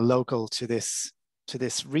 that's kind of local to this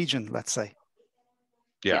region, let's say.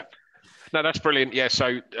 Yeah. No, that's brilliant. Yeah,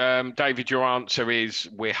 so David, your answer is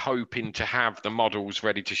we're hoping to have the models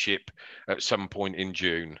ready to ship at some point in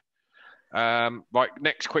June. Right,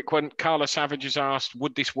 next quick one. Carla Savage has asked,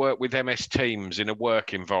 would this work with MS Teams in a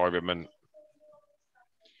work environment?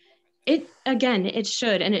 It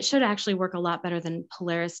should, and it should actually work a lot better than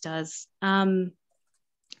Polaris does.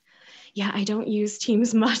 Yeah, I don't use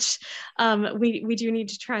Teams much. We do need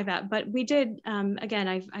to try that, but we did. Again,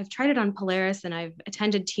 I've tried it on Polaris, and I've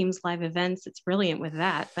attended Teams live events. It's brilliant with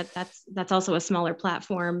that, but that's also a smaller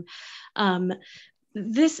platform.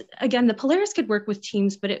 This, again, the Polaris could work with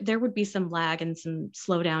Teams, but there would be some lag and some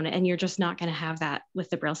slowdown, and you're just not going to have that with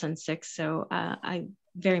the BrailleSense 6. So I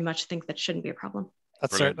very much think that shouldn't be a problem.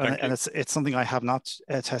 That's certain, and it's something I have not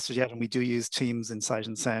tested yet, and we do use Teams in Sight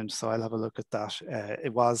and Sound, so I'll have a look at that.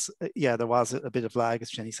 There was a bit of lag, as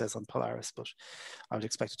Jenny says, on Polaris, but I would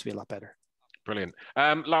expect it to be a lot better. Brilliant.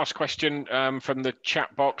 Last question from the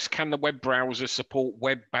chat box. Can the web browser support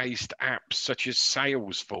web-based apps such as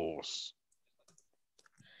Salesforce?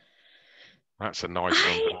 That's a nice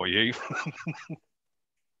one for you.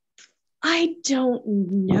 I don't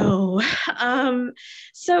know.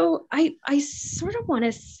 So I sort of want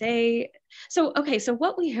to say, so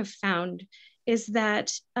what we have found is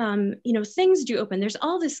that, things do open. There's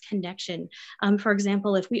all this connection. For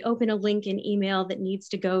example, if we open a link in email that needs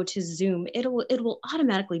to go to Zoom, it will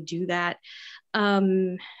automatically do that.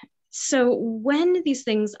 So when these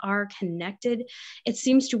things are connected, it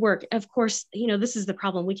seems to work. Of course, this is the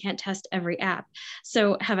problem. We can't test every app.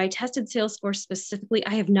 So have I tested Salesforce specifically?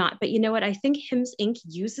 I have not, but you know what? I think HIMSS Inc.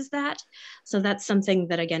 uses that. So that's something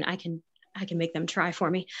that, again, I can make them try for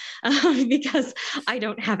me because I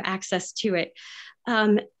don't have access to it.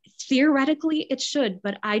 Theoretically, it should,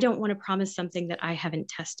 but I don't want to promise something that I haven't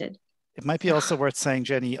tested. It might be also worth saying,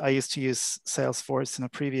 Jenny, I used to use Salesforce in a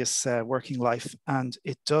previous working life, and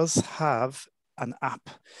it does have an app.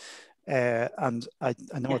 And I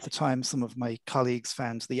know at the time, some of my colleagues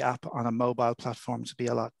found the app on a mobile platform to be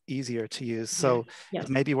a lot easier to use. So it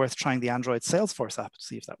may be worth trying the Android Salesforce app to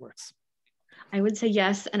see if that works. I would say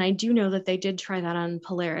yes. And I do know that they did try that on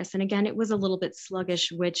Polaris. And again, it was a little bit sluggish,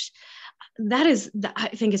 which I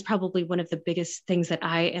think is probably one of the biggest things that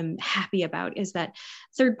I am happy about, is that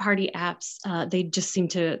third-party apps,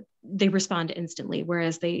 they respond instantly.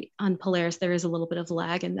 Whereas on Polaris, there is a little bit of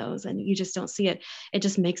lag in those, and you just don't see it. It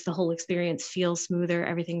just makes the whole experience feel smoother.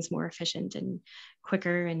 Everything's more efficient and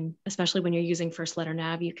quicker. And especially when you're using first letter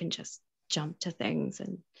nav, you can just jump to things.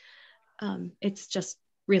 And it's just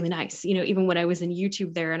really nice. Even when I was in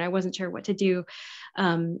YouTube there and I wasn't sure what to do,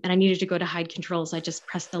 and I needed to go to hide controls, I just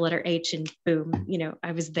pressed the letter H and boom,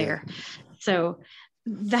 I was there. So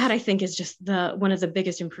that, I think, is just one of the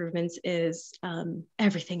biggest improvements, is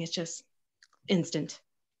everything is just instant.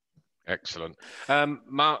 Excellent.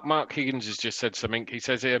 Mark Higgins has just said something. He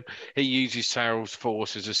says he uses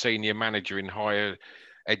Salesforce as a senior manager in higher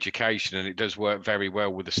education, and it does work very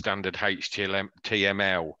well with the standard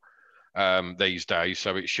HTML these days,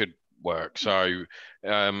 so it should work. So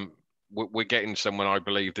we're getting someone, I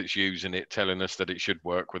believe, that's using it, telling us that it should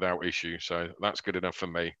work without issue. So that's good enough for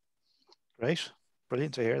me. Great.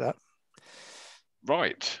 Brilliant to hear that.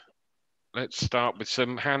 Right. Let's start with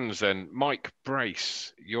some hands then. Mike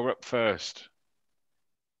Brace, you're up first.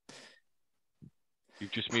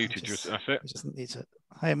 You've just muted. That's it. I just need to.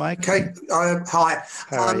 Hi, Mike. Okay.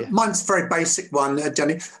 Hi. Mine's a very basic one,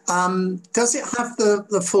 Jenny. Does it have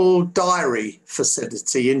the full diary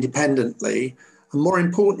facility independently? And more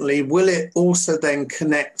importantly, will it also then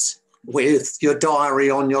connect with your diary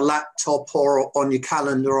on your laptop or on your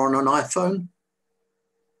calendar on an iPhone?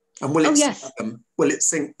 And will it sync them? Will it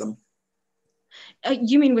sync them?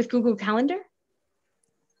 You mean with Google Calendar?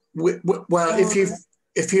 Well,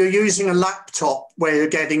 if you're using a laptop where you're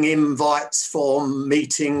getting invites for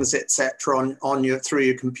meetings, etc., through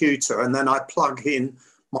your computer, and then I plug in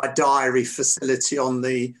my diary facility on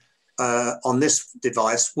this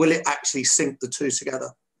device, will it actually sync the two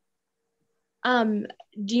together? Do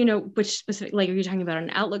you know which specific? Like, are you talking about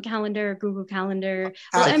an Outlook calendar, Google Calendar?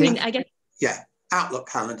 Well, I guess. Yeah, Outlook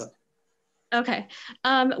calendar. Okay.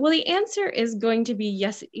 Well, the answer is going to be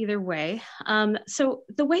yes, either way. So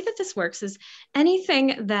the way that this works is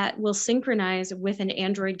anything that will synchronize with an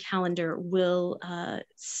Android calendar will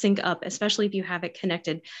sync up, especially if you have it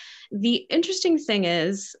connected. The interesting thing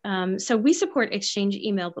is, so we support Exchange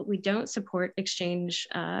email, but we don't support Exchange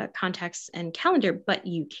contacts and calendar, but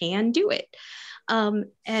you can do it. And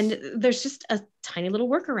there's just a tiny little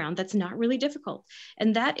workaround that's not really difficult.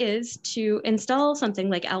 And that is to install something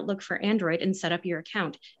like Outlook for Android and set up your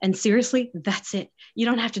account. And seriously, that's it. You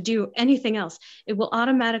don't have to do anything else. It will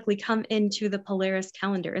automatically come into the Polaris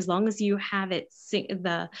calendar as long as you have it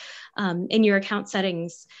in your account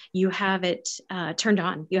settings, you have it turned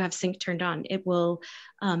on. You have sync turned on. It will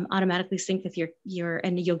automatically sync with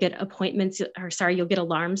and you'll get appointments, you'll get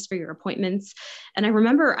alarms for your appointments. And I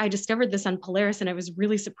remember I discovered this on Polaris and I was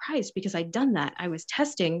really surprised because I'd done that. I was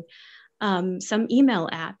testing some email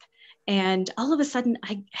app, and all of a sudden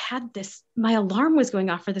I had my alarm was going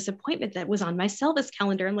off for this appointment that was on my Selvas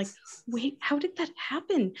calendar. I'm like, wait, how did that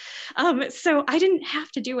happen? So I didn't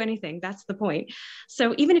have to do anything. That's the point.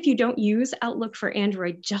 So even if you don't use Outlook for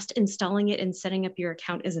Android, just installing it and setting up your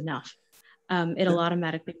account is enough. It'll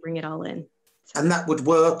automatically bring it all in. So. And that would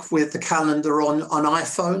work with the calendar on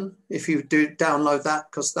iPhone if you do download that,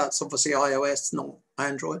 because that's obviously iOS, not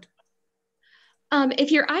Android.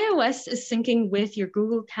 If your iOS is syncing with your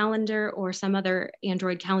Google Calendar or some other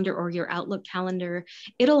Android calendar or your Outlook calendar,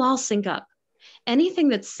 it'll all sync up. Anything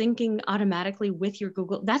that's syncing automatically with your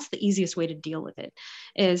Google, that's the easiest way to deal with it,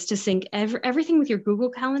 is to sync everything with your Google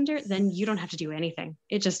Calendar, then you don't have to do anything.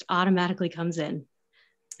 It just automatically comes in.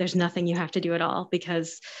 There's nothing you have to do at all,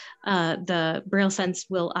 because the BrailleSense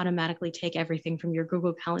will automatically take everything from your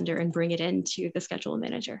Google Calendar and bring it into the Schedule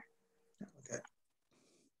Manager.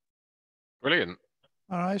 Brilliant.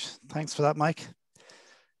 All right. Thanks for that, Mike.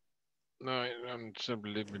 No,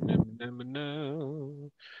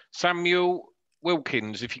 Samuel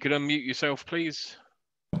Wilkins, if you could unmute yourself, please.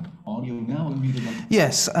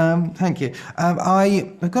 Yes, thank you.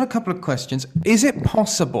 I've got a couple of questions. Is it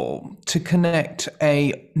possible to connect up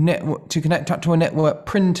to a network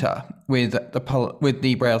printer with the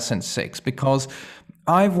BrailleSense 6? Because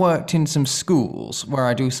I've worked in some schools where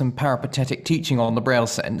I do some peripatetic teaching on the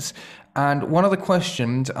BrailleSense, and one of the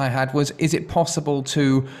questions I had was, is it possible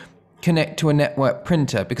to connect to a network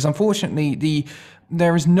printer? Because unfortunately,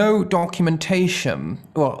 there is no documentation,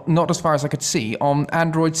 well, not as far as I could see, on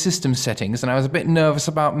Android system settings, and I was a bit nervous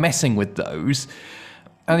about messing with those.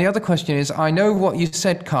 And the other question is, I know what you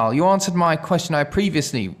said, Carl. You answered my question I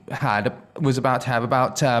previously was about to have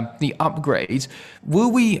about the upgrades.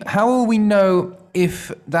 How will we know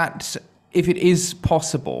if it is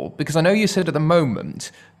possible? Because I know you said at the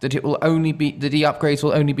moment that the upgrades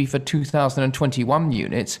will only be for 2021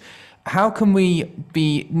 units. How can we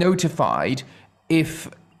be notified if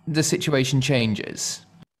the situation changes?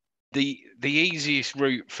 The easiest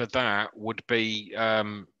route for that would be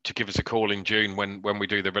to give us a call in June when we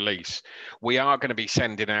do the release. We are going to be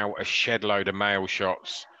sending out a shed load of mail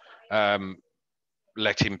shots,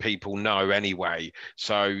 letting people know anyway.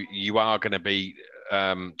 So you are going to be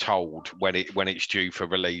told when it's due for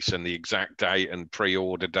release and the exact date and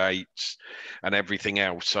pre-order dates and everything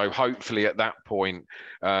else. So hopefully at that point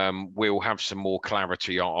we'll have some more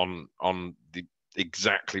clarity on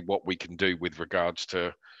exactly what we can do with regards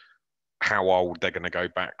to how old they're going to go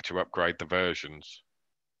back to upgrade the versions.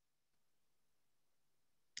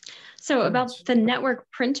 So about the network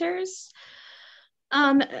printers,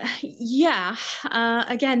 again,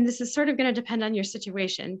 this is sort of going to depend on your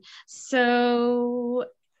situation. So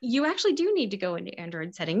you actually do need to go into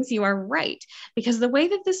Android settings. You are right, because the way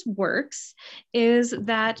that this works is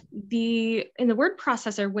that in the word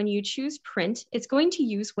processor, when you choose print, it's going to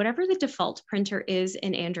use whatever the default printer is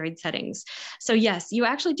in Android settings. So yes, you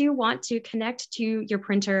actually do want to connect to your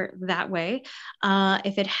printer that way.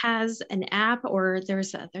 If it has an app, or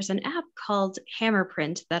there's an app called Hammer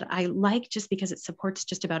Print that I like just because it supports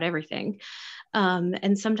just about everything.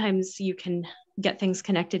 And sometimes you can get things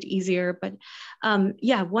connected easier. But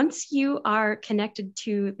once you are connected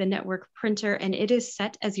to the network printer and it is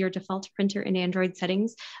set as your default printer in Android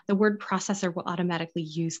settings, the word processor will automatically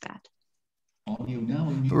use that.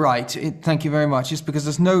 Right. Thank you very much. It's because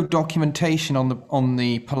there's no documentation on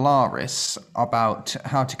the Polaris about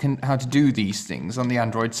how to do these things on the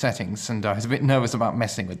Android settings, and I was a bit nervous about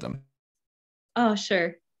messing with them. Oh,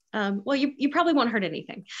 sure. Well, you probably won't hurt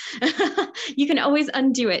anything. You can always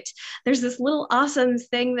undo it. There's this little awesome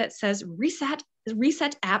thing that says reset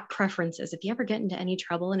app preferences. If you ever get into any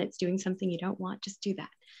trouble and it's doing something you don't want, just do that.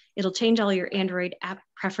 It'll change all your Android app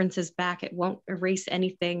preferences back. It won't erase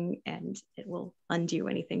anything, and it will undo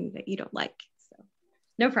anything that you don't like. So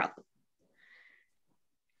no problem.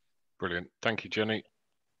 Brilliant. Thank you, Jenny.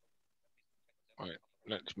 All right,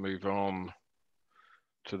 let's move on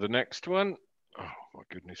to the next one. Oh my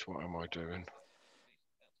goodness, what am I doing?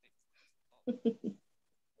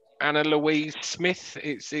 Anna Louise Smith,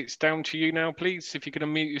 it's down to you now, please. If you can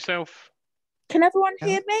unmute yourself. Can everyone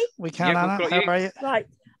hear me? We can, Anna. How are you? Right.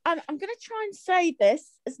 I'm going to try and say this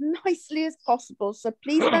as nicely as possible, so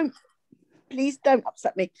please don't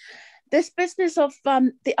upset me. This business of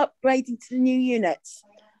the upgrading to the new units.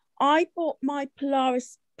 I bought my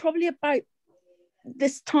Polaris probably about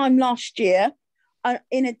this time last year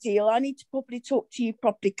in a deal. I need to probably talk to you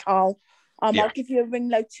properly, Carl. I'll give you a ring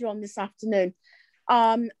later on this afternoon.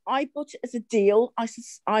 I bought it as a deal.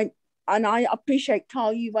 I appreciate,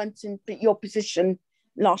 Carl, you went in your position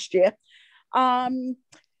last year.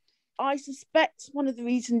 I suspect one of the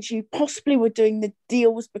reasons you possibly were doing the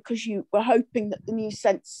deal was because you were hoping that the new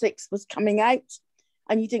Sense 6 was coming out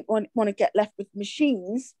and you didn't want to get left with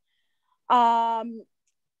machines. But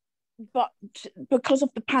because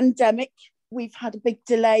of the pandemic, we've had a big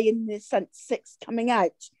delay in the Sense 6 coming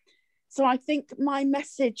out. So I think my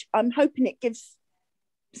message, I'm hoping it gives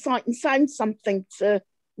Sight and Sound something to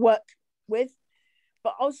work with.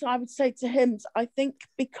 But also I would say to him, I think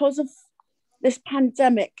because of this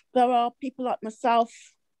pandemic, there are people like myself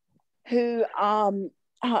who are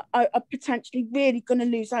potentially really going to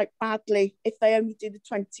lose out badly if they only do the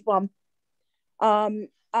 21,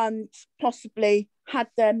 and possibly had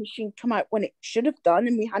their machine come out when it should have done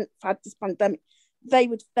and we hadn't had this pandemic, they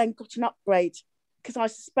would have then got an upgrade, because I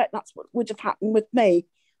suspect that's what would have happened with me.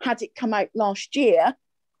 Had it come out last year,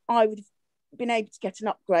 I would have been able to get an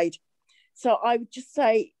upgrade. So I would just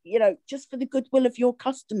say, just for the goodwill of your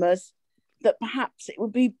customers, that perhaps it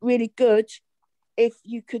would be really good if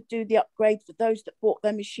you could do the upgrade for those that bought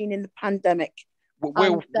their machine in the pandemic.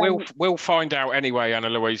 We'll find out anyway, Anna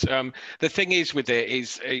Louise. The thing is with it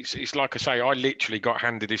is it's like I say, I literally got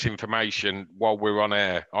handed this information while we were on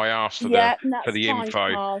air. I asked for the info,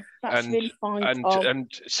 Carl. That's really fine, and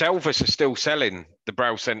Selvas are still selling the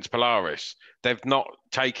BrailleSense Polaris. They've not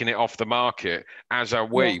taken it off the market, as are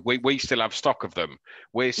we. Yeah. We still have stock of them.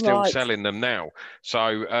 We're still selling them now.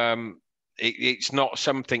 So it's not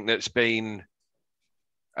something that's been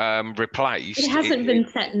replaced. It hasn't been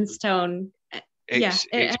set in stone. It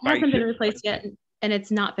hasn't been replaced yet, and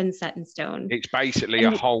it's not been set in stone. It's basically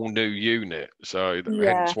a whole new unit. So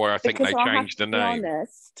hence why I think they changed the name.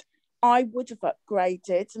 Honest, I would have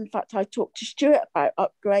upgraded. In fact, I talked to Stuart about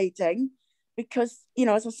upgrading because,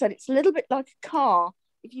 as I said, it's a little bit like a car.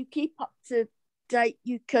 If you keep up to date,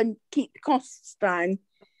 you can keep the costs down.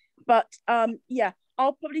 But I'll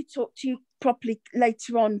probably talk to you properly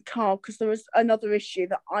later on, Carl, because there is another issue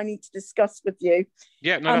that I need to discuss with you.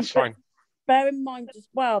 Yeah, no, that's fine. Bear in mind as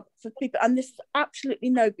well, for people, and this is absolutely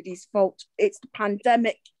nobody's fault, it's the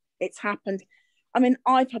pandemic, it's happened. I mean,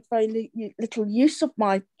 I've had very little use of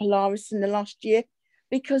my Polaris in the last year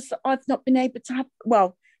because I've not been able to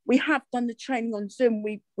we have done the training on Zoom.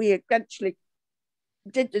 We eventually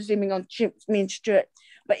did the Zooming on me and Stuart,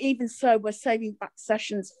 but even so, we're saving back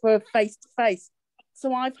sessions for face-to-face.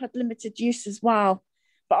 So I've had limited use as well,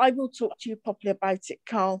 but I will talk to you properly about it,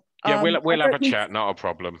 Carl. Yeah, we'll have a chat, not a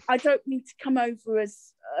problem. I don't need to come over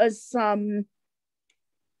as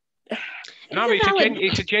No,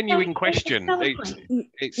 it's a genuine question.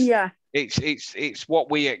 It's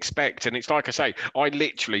what we expect, and it's like I say, I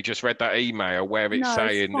literally just read that email where it's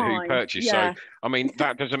saying who purchased. Yeah. So I mean,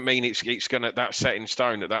 that doesn't mean it's that's set in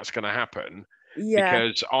stone that's going to happen. Yeah.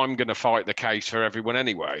 Because I'm going to fight the case for everyone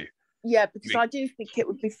anyway. Yeah, because I do think it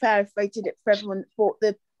would be fair if they did it for everyone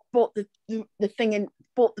that bought the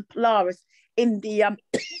Polaris in the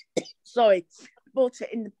bought it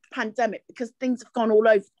in the pandemic, because things have gone all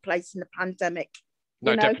over the place in the pandemic.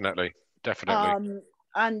 No, definitely.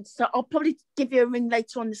 And so I'll probably give you a ring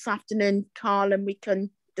later on this afternoon, Carl, and we can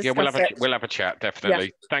discuss we'll have a chat, definitely.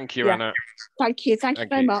 Yeah. Thank you, Anna. Thank you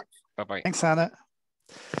very much. Bye-bye. Thanks, Anna.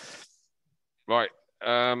 Right.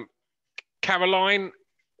 Caroline,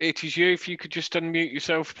 it is you. If you could just unmute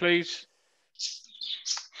yourself, please.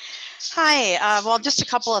 Hi. Well, just a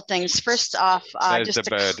couple of things. First off, there's the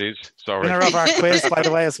birdies. Sorry. Winner of our quiz, by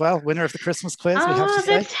the way, as well. Winner of the Christmas quiz. We have to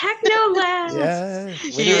say. The Techno Lab.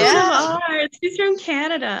 Yeah. She's from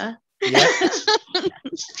Canada. Yeah.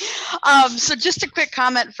 So just a quick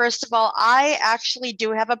comment. First of all, I actually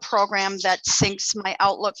do have a program that syncs my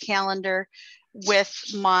Outlook calendar with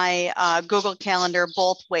my Google Calendar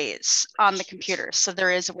both ways on the computer. So there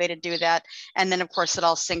is a way to do that. And then of course it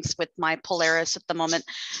all syncs with my Polaris at the moment.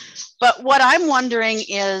 But what I'm wondering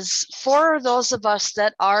is, for those of us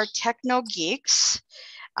that are techno geeks,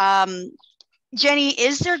 Jenny,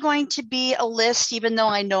 is there going to be a list, even though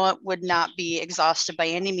I know it would not be exhausted by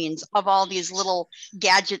any means, of all these little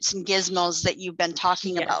gadgets and gizmos that you've been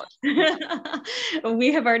talking about?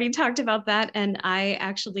 We have already talked about that, and I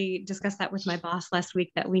actually discussed that with my boss last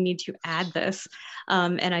week, that we need to add this.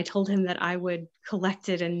 And I told him that I would collect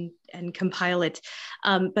it and and compile it.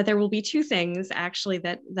 But there will be two things actually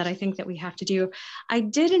that I think that we have to do. I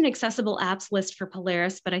did an accessible apps list for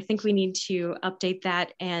Polaris, but I think we need to update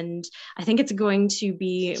that. And I think it's going to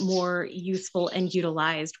be more useful and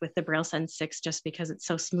utilized with the BrailleSense 6 just because it's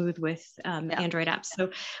so smooth with Android apps. So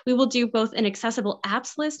we will do both an accessible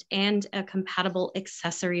apps list and a compatible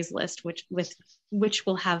accessories list, which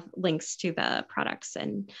will have links to the products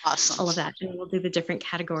and all of that. And we'll do the different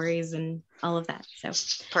categories and all of that. So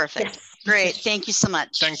perfect. Yes. Great. Thank you so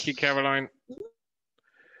much. Thank you, Caroline.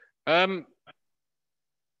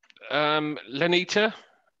 Lenita,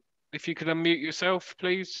 if you could unmute yourself,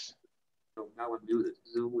 please.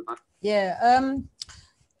 Yeah,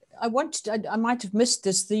 I might have missed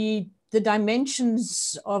this. The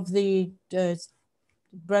dimensions of the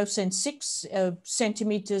BrailleSense 6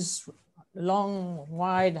 centimeters long,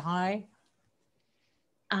 wide, high.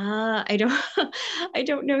 I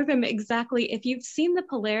don't know them exactly. If you've seen the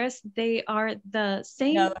Polaris, they are the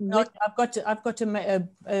same. No, I've got a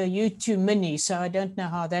U2 Mini, so I don't know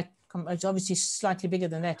how that. It's obviously slightly bigger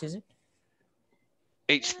than that, is it?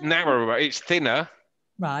 It's narrower. It's thinner.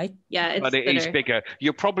 Right. Yeah, but it is bigger.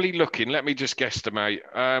 You're probably looking. Let me just guesstimate.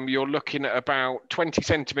 You're looking at about 20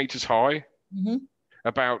 centimeters high. Mm-hmm.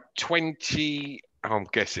 About 20. I'm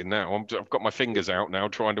guessing now. I've got my fingers out now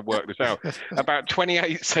trying to work this out. About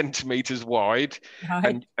 28 centimeters wide,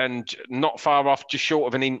 right. and not far off, just short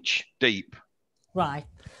of an inch deep. Right.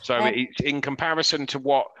 So it's in comparison to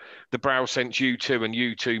what the BrailleSense U2 and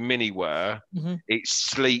U2 Mini were. Mm-hmm. It's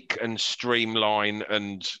sleek and streamlined,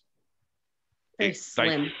 and they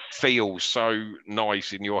feel so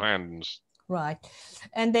nice in your hands. Right.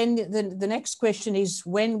 And then the next question is,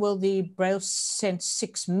 when will the BrailleSense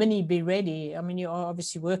 6 Mini be ready? I mean, you are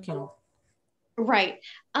obviously working on it. Right.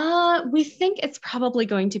 We think it's probably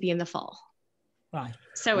going to be in the fall. Right.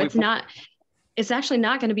 So it's actually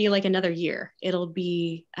not going to be like another year. It'll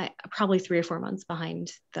be probably 3 or 4 months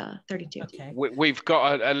behind the 32. Okay. We've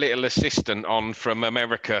got a little assistant on from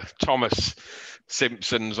America, Thomas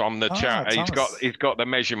Simpson's on the chat. He's got the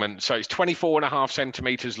measurement. So it's 24.5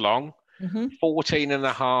 centimeters long. Mm-hmm.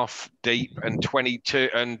 14.5 deep, and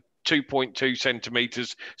 2.2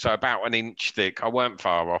 centimeters, so about an inch thick. I weren't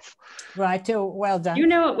far off. Right. Oh, well done. You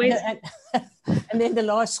know it weighs. And then the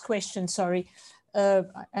last question, sorry,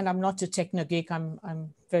 and I'm not a techno geek.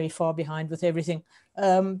 I'm very far behind with everything.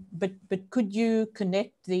 But could you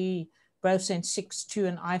connect the BrailleSense 6 to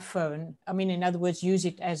an iPhone? I mean, in other words, use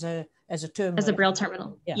it as a terminal. As a Braille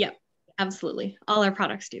terminal. Yeah, absolutely. All our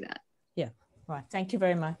products do that. Yeah. Right. Thank you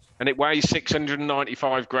very much. And it weighs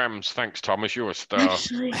 695 grams. Thanks, Thomas. You're a star.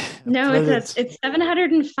 Actually, no, it's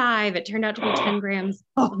 705. It turned out to be 10 grams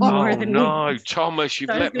more than no, Thomas, you've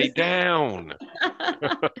let me down.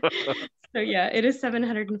 So yeah, it is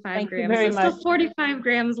 705 Thank grams. You very it's much. Still 45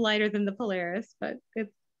 grams lighter than the Polaris, but that's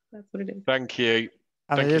what it is. Thank you.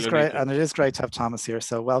 And it is great. And it is great to have Thomas here.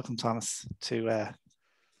 So welcome, Thomas, to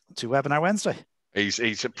Webinar Wednesday.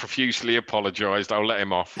 He's profusely apologised. I'll let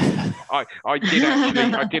him off. I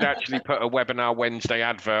did actually put a Webinar Wednesday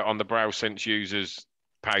advert on the BrailleSense users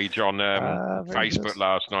page on Facebook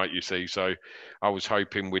last night. You see, so I was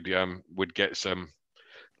hoping we'd get some.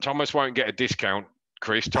 Thomas won't get a discount,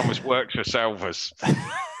 Chris. Thomas works for Selvas.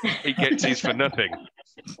 He gets his for nothing.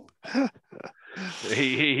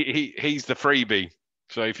 He's the freebie.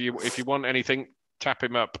 So if you want anything, tap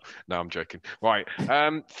him up. No, I'm joking. Right.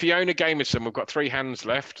 Fiona Gamerson, we've got 3 hands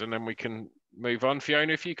left and then we can move on.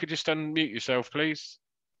 Fiona, if you could just unmute yourself, please.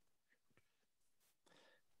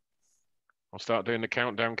 I'll start doing the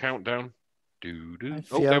countdown.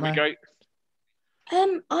 Oh, there we go.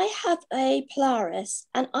 I have a Polaris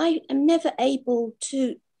and I am never able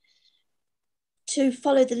to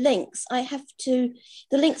follow the links. The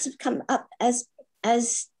links have come up as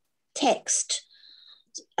text.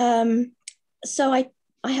 So I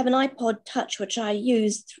have an iPod Touch, which I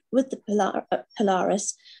use with the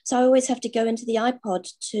Polaris. So I always have to go into the iPod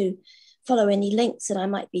to follow any links that I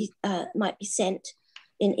might be sent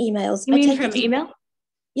in emails. You mean from email?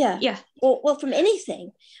 Yeah. Yeah. Or from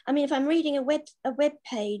anything. I mean, if I'm reading a web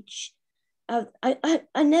page,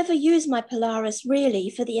 I never use my Polaris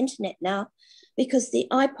really for the internet now, because the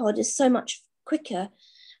iPod is so much quicker.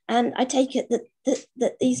 And I take it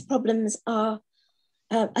that these problems are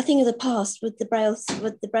a thing of the past with the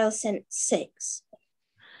BrailleSense 6.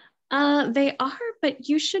 They are, but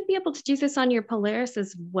you should be able to do this on your Polaris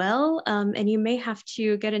as well. And you may have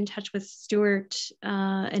to get in touch with Stuart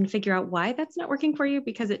and figure out why that's not working for you,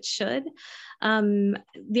 because it should. The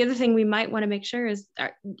other thing we might want to make sure is,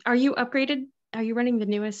 are you upgraded? Are you running the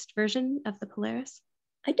newest version of the Polaris?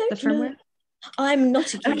 I don't know. I'm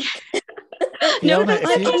not a geek. Fiona,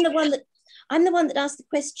 I'm the one that asked the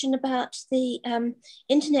question about the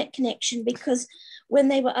internet connection, because when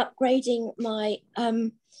they were upgrading my,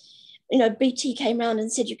 BT came around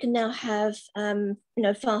and said you can now have,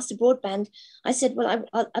 faster broadband. I said, well,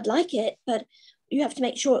 I'd like it, but you have to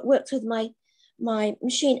make sure it works with my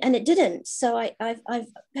machine, and it didn't. So I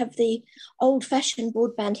have the old-fashioned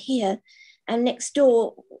broadband here, and next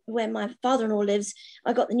door where my father-in-law lives,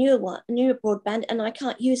 I got the newer broadband, and I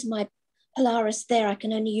can't use my Polaris there. I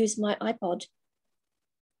can only use my iPod.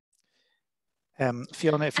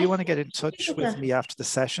 Fiona, if you want to get in touch with me after the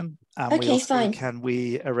session, Okay, we'll see, fine. can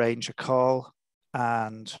we arrange a call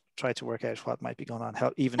and try to work out what might be going on?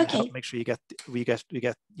 Help make sure you get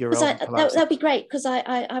your own. That'd be great, because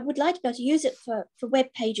I would like to be able to use it for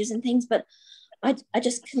web pages and things, but I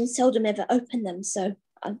just can seldom ever open them. So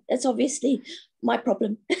it's obviously my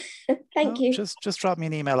problem. Thank you. Just drop me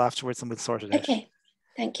an email afterwards and we'll sort it out. Okay,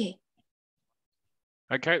 thank you.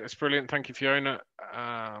 Okay, that's brilliant. Thank you, Fiona.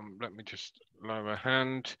 Let me just lower my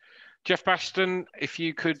hand. Jeff Baston, if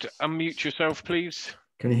you could unmute yourself, please.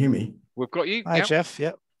 Can you hear me? We've got you. Hi, Jeff.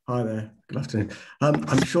 Yep. Hi there. Good afternoon.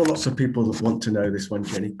 I'm sure lots of people that want to know this one,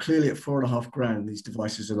 Jenny. Clearly at £4,500, these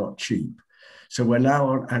devices are not cheap. So we're now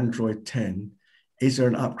on Android 10. Is there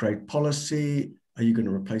an upgrade policy? Are you going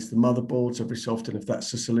to replace the motherboards every so often if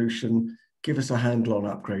that's the solution? Give us a handle on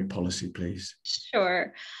upgrade policy, please.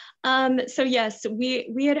 Sure. So yes,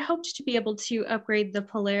 we had hoped to be able to upgrade the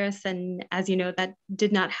Polaris, and as you know, that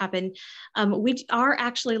did not happen. We are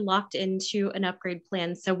actually locked into an upgrade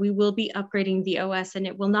plan, so we will be upgrading the OS, and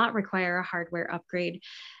it will not require a hardware upgrade.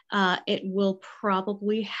 It will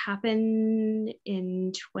probably happen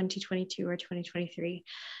in 2022 or 2023.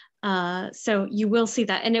 So you will see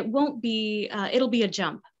that, and it won't be. It'll be a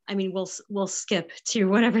jump. I mean, we'll skip to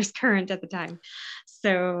whatever's current at the time.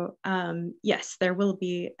 So yes, there will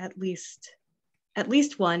be at least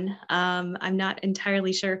one. I'm not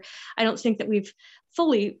entirely sure. I don't think that we've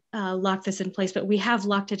fully locked this in place, but we have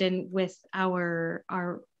locked it in with our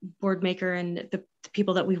board maker and the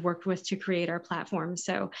people that we've worked with to create our platform.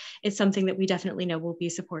 So it's something that we definitely know will be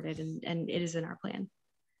supported, and it is in our plan.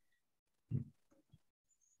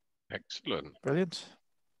 Excellent. Brilliant.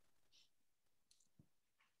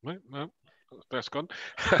 No, that's gone.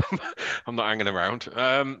 I'm not hanging around.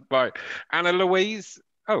 Right, Anna Louise.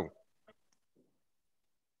 Oh,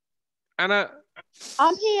 Anna.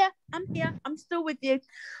 I'm here. I'm still with you.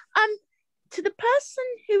 To the person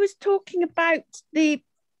who was talking about the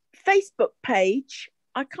Facebook page,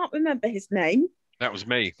 I can't remember his name. That was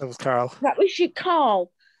me. That was Carl. That was you,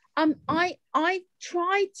 Carl. I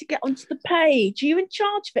tried to get onto the page. Are you in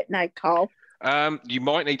charge of it now, Carl? You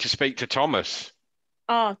might need to speak to Thomas.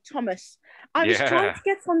 Thomas. I was trying to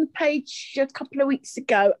get on the page a couple of weeks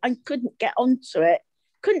ago and couldn't get onto it.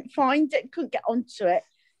 Couldn't find it, couldn't get onto it.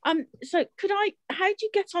 So how do you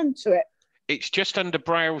get onto it? It's just under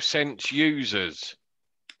BrailleSense users.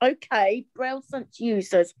 Okay, BrailleSense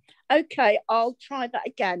users. Okay, I'll try that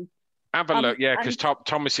again. Have a look, yeah, because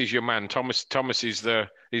Thomas is your man. Thomas is the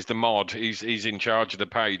mod. He's in charge of the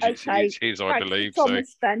page. Okay. It's his, I believe.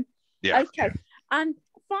 Thomas, then. Yeah. Okay. And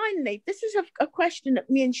finally, this is a question that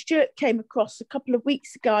me and Stuart came across a couple of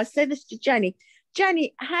weeks ago. I said this to Jenny.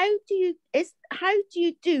 Jenny, how do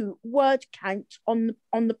you do word count on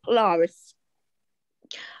the Polaris?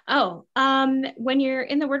 Oh, when you're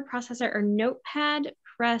in the word processor or notepad,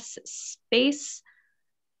 press space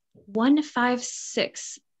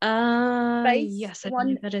 156. Yes, I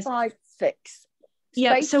believe that is 156.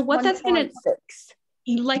 Yeah. So what that's gonna,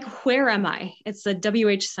 like, where am I? It's a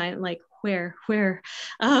WH sign, like where.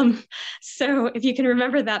 So if you can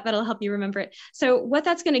remember that, that'll help you remember it. So what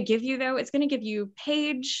that's going to give you, though, it's going to give you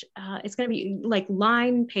page. It's going to be like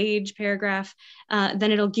line, page, paragraph.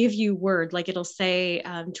 Then it'll give you word, like it'll say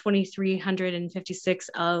 2356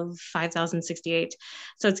 of 5068.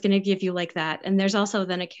 So it's going to give you like that. And there's also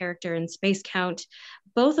then a character and space count.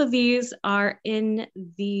 Both of these are in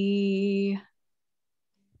the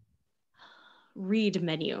read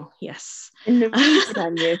menu. Yes. In the read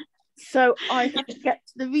menu. So I have to get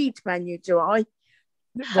to the read menu, do I?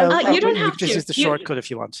 Well, you don't have to. Just use the shortcut if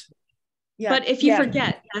you want. Yeah. But if you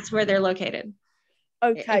forget, that's where they're located.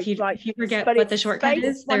 Okay, if you forget but what the shortcut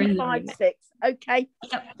is, they're in the menu. 156. Okay.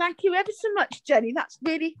 Yep. Thank you ever so much, Jenny. That's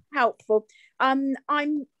really helpful. I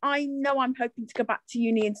know I'm hoping to go back to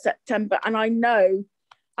uni in September, and I know,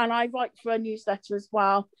 and I write for a newsletter as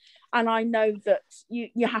well, and I know that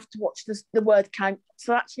you have to watch the word count.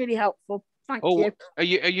 So that's really helpful. Thank you. Are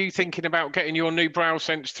you thinking about getting your new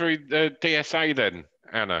BrailleSense through the DSA then,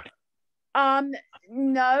 Anna?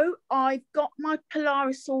 No, I've got my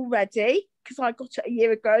Polaris already because I got it a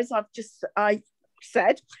year ago. So I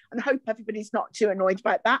said, and I hope everybody's not too annoyed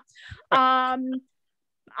about that.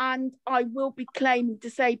 And I will be claiming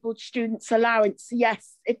disabled students allowance.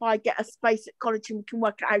 Yes, if I get a space at college and we can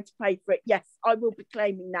work out how to pay for it, yes, I will be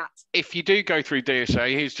claiming that. If you do go through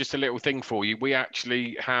DSA, here's just a little thing for you. We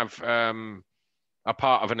actually have a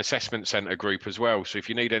part of an assessment centre group as well. So if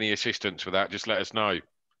you need any assistance with that, just let us know.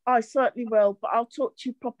 I certainly will, but I'll talk to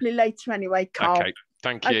you properly later anyway, Carl. Okay,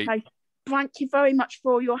 thank you. Okay, thank you very much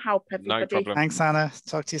for all your help, everybody. No problem. Thanks, Anna.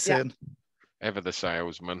 Talk to you soon. Ever the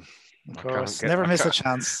salesman. Of course, never miss a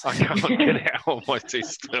chance. I can't get it out of my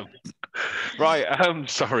system. Right,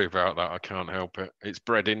 sorry about that. I can't help it. It's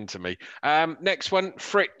bred into me. Next one,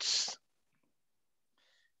 Fritz.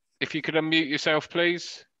 If you could unmute yourself,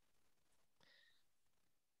 please.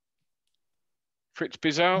 Fritz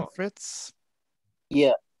Bizarre. Fritz.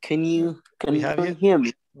 Yeah, can you hear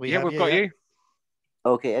me? We've got you.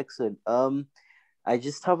 Okay, excellent. I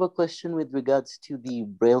just have a question with regards to the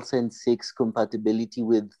BrailleSense 6 compatibility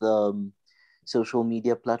with social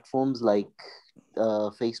media platforms like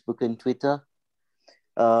Facebook and Twitter.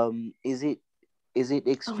 Is it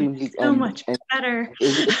extremely so much better?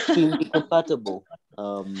 Is it extremely compatible?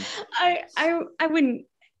 I wouldn't.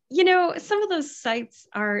 You know, some of those sites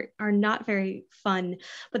are not very fun,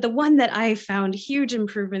 but the one that I found huge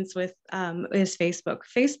improvements with is Facebook.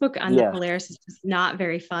 Facebook on the Polaris is just not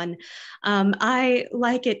very fun. I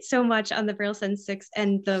like it so much on the BrailleSense 6,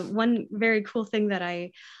 and the one very cool thing that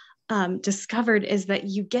I discovered is that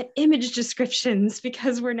you get image descriptions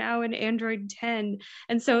because we're now in Android 10,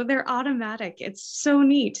 and so they're automatic. It's so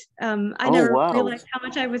neat. I never realized how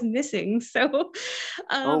much I was missing. So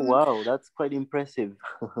oh wow, that's quite impressive.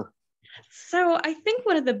 So I think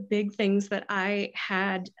one of the big things that I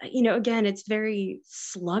had, you know, again, it's very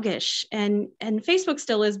sluggish, and Facebook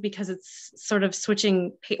still is, because it's sort of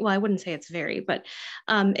switching. Well, I wouldn't say it's very, but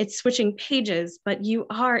it's switching pages. But you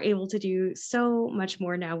are able to do so much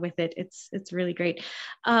more now with it. It's really great.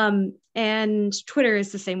 And Twitter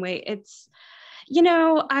is the same way. It's, you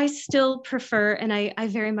know, I still prefer, and I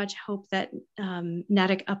very much hope that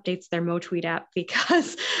Natick updates their MoTweet app,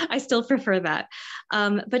 because I still prefer that.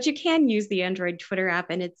 But you can use the Android Twitter app,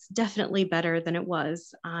 and it's definitely better than it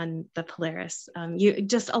was on the Polaris.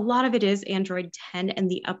 A lot of it is Android 10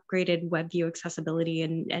 and the upgraded web view accessibility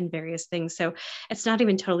and various things. So it's not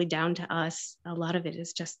even totally down to us. A lot of it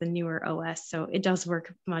is just the newer OS. So it does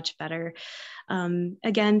work much better.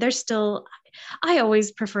 Again, there's still, I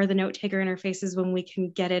always prefer the note taker interfaces when we can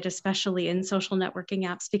get it, especially in social networking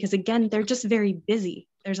apps, because again, they're just very busy.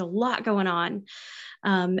 There's a lot going on,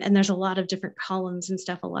 and there's a lot of different columns and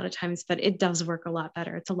stuff a lot of times, but it does work a lot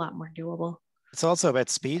better. It's a lot more doable. It's also about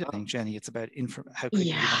speed, I think, Jenny. It's about how quickly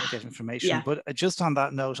you want to get information. But just on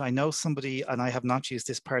that note, I know somebody, and I have not used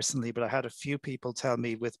this personally, but I had a few people tell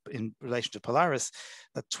me in relation to Polaris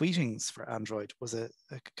that tweetings for Android was a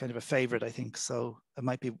kind of a favorite, I think. So it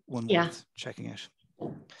might be one worth checking out.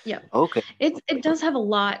 Yeah. Okay. It does have a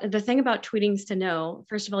lot. The thing about tweetings to know,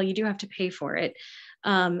 first of all, you do have to pay for it.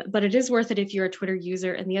 But it is worth it if you're a Twitter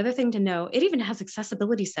user. And the other thing to know, it even has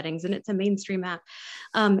accessibility settings, and it's a mainstream app.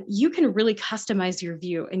 You can really customize your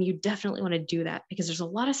view, and you definitely want to do that, because there's a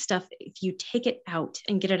lot of stuff, if you take it out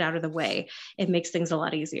and get it out of the way, it makes things a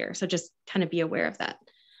lot easier. So just kind of be aware of that.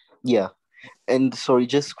 Yeah. And sorry,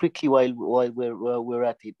 just quickly while we're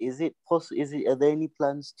at it, are there any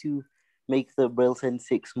plans to make the BrailleSense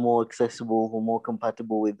 6 more accessible or more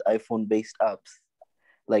compatible with iPhone-based apps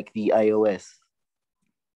like the iOS?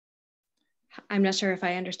 I'm not sure if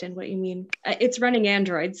I understand what you mean. It's running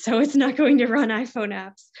Android, so it's not going to run iPhone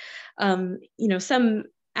apps. You know, some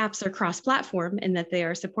apps are cross-platform in that they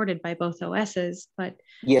are supported by both OSs, but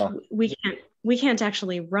we can't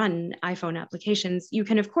actually run iPhone applications. You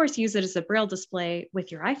can, of course, use it as a Braille display with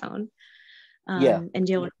your iPhone, and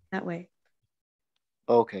deal with it that way.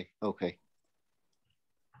 Okay.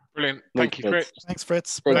 Brilliant. Thank you, Fritz. Thanks,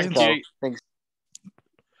 Fritz. Thank you. Thanks.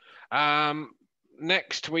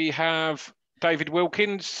 Next, we have David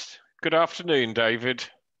Wilkins. Good afternoon, David.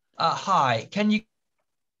 Hi. Can you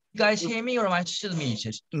guys hear me, or am I still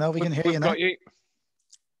muted? No, we can hear you now. Got you.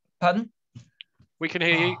 Pardon? We can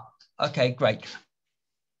hear you. Okay, great.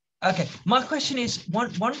 Okay, my question is,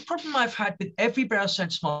 one problem I've had with every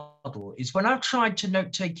BrailleSense model is when I've tried to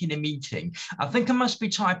note take in a meeting, I think I must be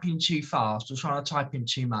typing too fast or trying to type in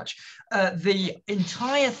too much. The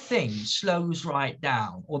entire thing slows right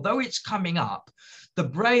down. Although it's coming up, the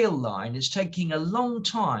Braille line is taking a long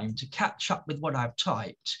time to catch up with what I've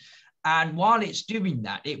typed. And while it's doing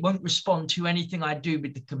that, it won't respond to anything I do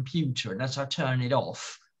with the computer unless I turn it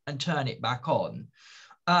off and turn it back on.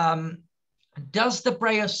 Does the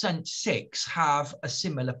BrailleSense 6 have a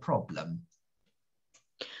similar problem?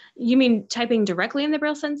 You mean typing directly in the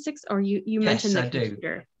BrailleSense 6, or you mentioned the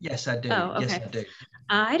computer? Yes, I do. Oh, okay. Yes, I do.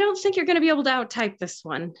 I don't think you're going to be able to out-type this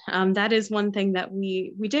one. That is one thing that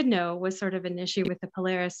we did know was sort of an issue with the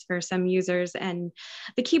Polaris for some users, and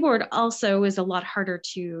the keyboard also is a lot harder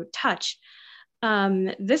to touch.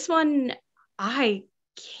 This one, I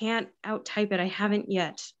can't out-type it. I haven't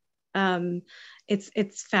yet.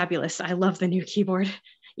 It's fabulous. I love the new keyboard.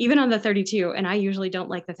 Even on the 32, and I usually don't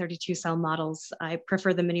like the 32 cell models. I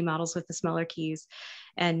prefer the mini models with the smaller keys.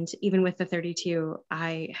 And even with the 32,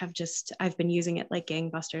 I've been using it like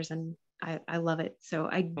gangbusters, and I love it. So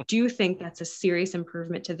I do think that's a serious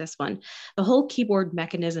improvement to this one. The whole keyboard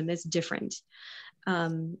mechanism is different.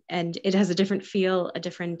 And it has a different feel, a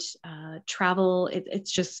different travel.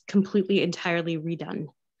 It's just completely, entirely redone.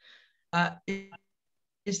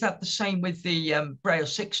 Is that the same with the Braille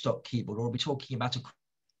 6 keyboard, or are we talking about a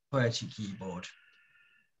QWERTY keyboard?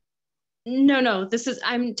 No,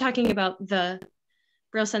 I'm talking about the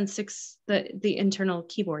BrailleSense 6, the internal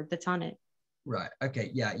keyboard that's on it. Right,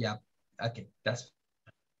 okay, yeah. Okay, that's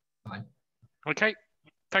fine. Okay,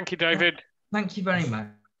 thank you, David. Thank you very much.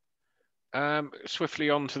 Swiftly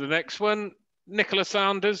on to the next one. Nicola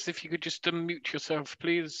Sanders, if you could just unmute yourself,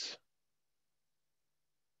 please.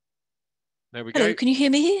 There we go. Hello, can you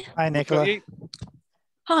hear me? Hi, Nicola.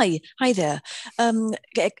 Hi there.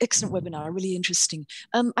 Excellent webinar, really interesting.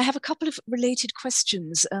 I have a couple of related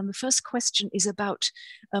questions. The first question is about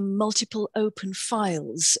multiple open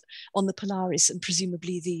files on the Polaris and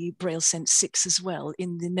presumably the BrailleSense 6 as well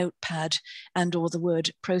in the notepad and or the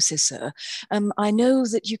word processor. I know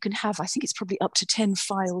that you can have, I think it's probably up to 10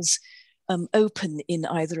 files open in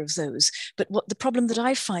either of those. But what the problem that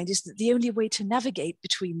I find is that the only way to navigate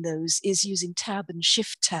between those is using tab and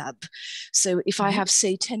shift tab. So if I have,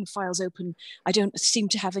 say, 10 files open, I don't seem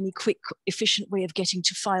to have any quick, efficient way of getting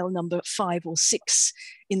to file number 5 or 6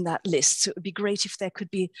 in that list. So it would be great if there could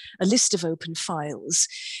be a list of open files.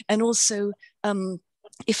 And also,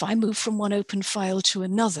 if I move from one open file to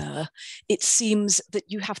another, it seems that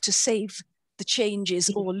you have to save the changes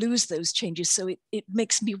or lose those changes. So it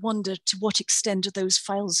makes me wonder to what extent are those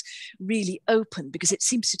files really open, because it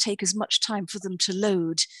seems to take as much time for them to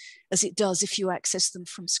load as it does if you access them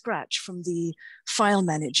from scratch from the file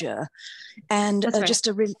manager. And just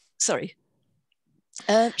a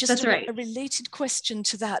related question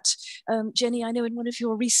to that. Jenny, I know in one of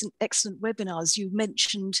your recent excellent webinars, you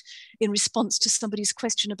mentioned in response to somebody's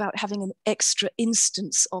question about having an extra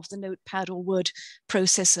instance of the notepad or word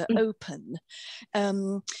processor open.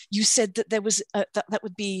 You said that there was that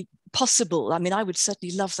would be possible. I mean, I would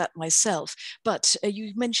certainly love that myself, but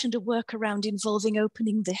you mentioned a workaround involving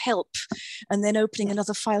opening the help and then opening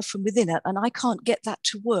another file from within it, and I can't get that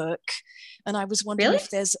to work. And I was wondering if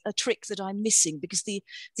there's a trick that I'm missing, because the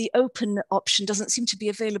open option doesn't seem to be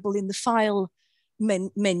available in the file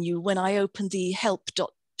menu when I open the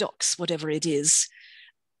help.docs, whatever it is.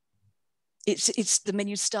 It's the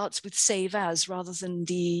menu starts with save as rather than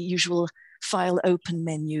the usual file open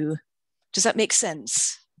menu. Does that make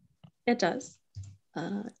sense? It does.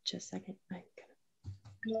 Just a second.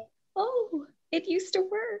 Oh, it used to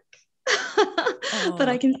work. But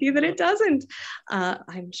I can see that it doesn't.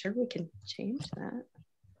 I'm sure we can change that.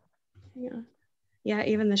 Yeah,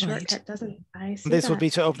 even the shortcut doesn't. I see this that. would be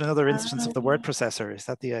to open another instance of the word processor. Is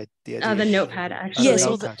that the idea? The notepad, actually. Yes,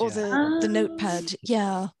 or the notepad.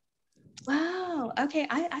 Yeah. Wow. Okay,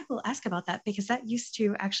 I will ask about that, because that used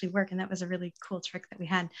to actually work, and that was a really cool trick that we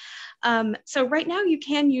had. So right now you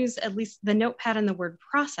can use at least the notepad and the word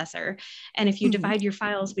processor, and if you divide your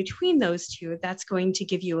files between those two, that's going to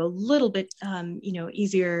give you a little bit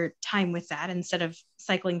easier time with that. Instead of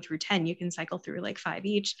cycling through 10, you can cycle through like 5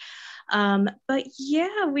 each. But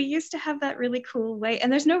yeah, we used to have that really cool way,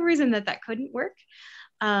 and there's no reason that couldn't work.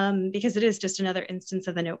 Because it is just another instance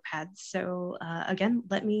of the notepad. So again,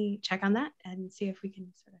 let me check on that and see if we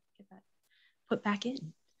can sort of get that put back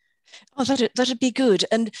in. Oh, that'd be good.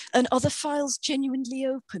 And are the files genuinely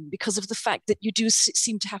open because of the fact that you do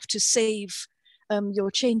seem to have to save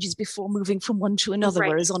your changes before moving from one to another,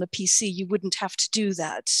 whereas on a PC you wouldn't have to do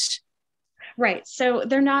that? Right. So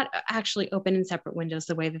they're not actually open in separate windows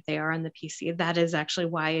the way that they are on the PC. That is actually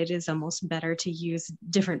why it is almost better to use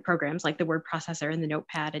different programs like the word processor and the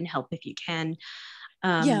notepad and help if you can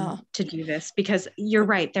to do this, because you're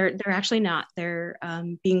right. They're actually not. They're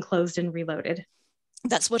being closed and reloaded.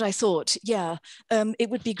 That's what I thought. Yeah, it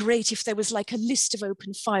would be great if there was like a list of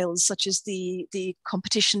open files, such as the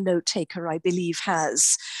competition note taker, I believe,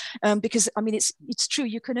 has, because I mean it's true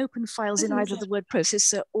you can open files in either the word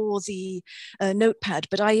processor or the notepad,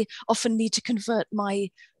 but I often need to convert my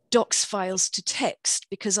docs files to text,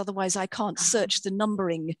 because otherwise I can't search the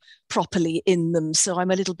numbering properly in them. So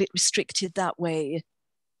I'm a little bit restricted that way.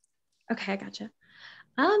 Okay, I gotcha.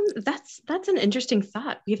 That's an interesting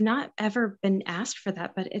thought. We've not ever been asked for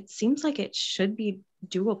that, but it seems like it should be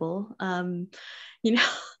doable. You know,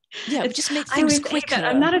 yeah, just make things quicker.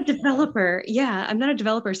 I'm not a developer. Yeah, I'm not a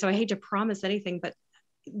developer, so I hate to promise anything, but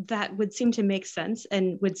that would seem to make sense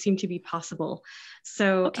and would seem to be possible.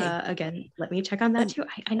 So again, let me check on that too.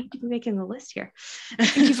 I need to be making a list here.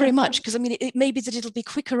 Thank you very much, because I mean, it may be that it'll be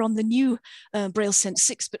quicker on the new BrailleSense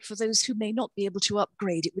 6, but for those who may not be able to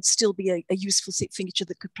upgrade, it would still be a useful feature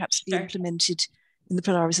that could perhaps be implemented in the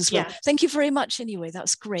Polaris as well. Yeah. Thank you very much anyway,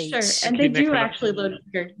 that's great. Sure, and they do actually load,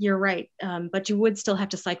 you're right, but you would still have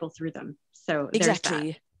to cycle through them. So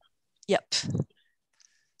exactly. Yep.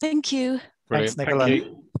 Thank you. Brilliant. Thanks, Nicola. Thank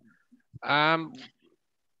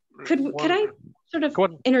you. Could I sort of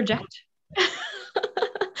interject?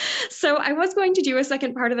 So I was going to do a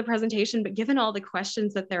second part of the presentation, but given all the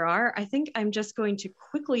questions that there are, I think I'm just going to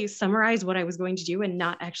quickly summarize what I was going to do and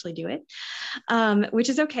not actually do it, which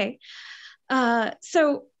is okay.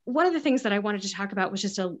 So one of the things that I wanted to talk about was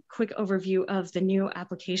just a quick overview of the new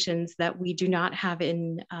applications that we do not have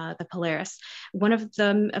in the Polaris. One of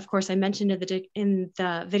them, of course, I mentioned in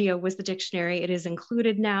the video was the dictionary. It is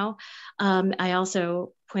included now. I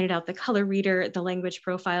also pointed out the color reader, the language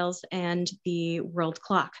profiles, and the world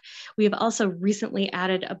clock. We have also recently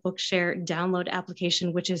added a Bookshare download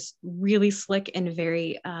application, which is really slick and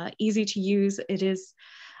very easy to use. It is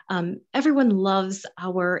everyone loves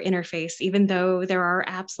our interface, even though there are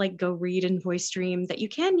apps like Go Read and Voice Stream that you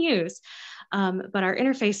can use, but our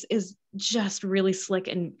interface is just really slick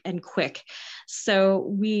and quick. So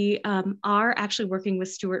we are actually working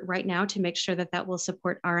with Stuart right now to make sure that that will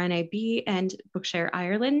support RNAB and Bookshare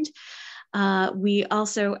Ireland. We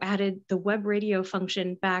also added the web radio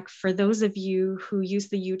function back for those of you who use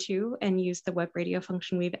the U2 and use the web radio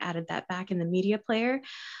function. We've added that back in the media player.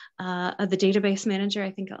 The database manager,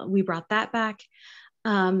 I think we brought that back.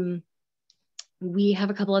 We have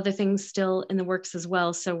a couple other things still in the works as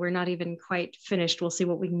well, so we're not even quite finished. We'll see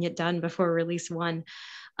what we can get done before release 1.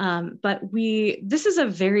 But this is a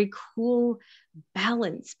very cool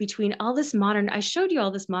balance between all this modern, I showed you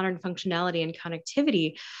all this modern functionality and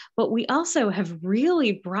connectivity, but we also have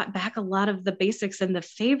really brought back a lot of the basics and the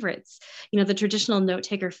favorites, you know, the traditional note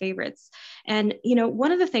taker favorites. And, you know,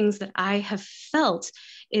 one of the things that I have felt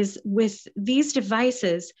is with these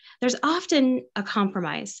devices, there's often a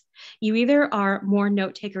compromise. You either are more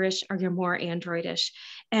note takerish or you're more Androidish.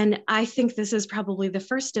 And I think this is probably the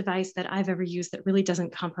first device that I've ever used that really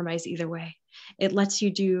doesn't compromise either way. It lets you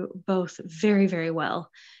do both very, very well.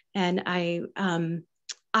 And I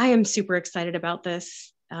am super excited about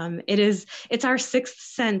this. It's our sixth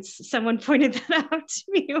sense. Someone pointed that out to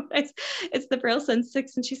me. It's the BrailleSense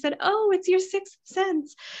 6, and she said, "Oh, it's your sixth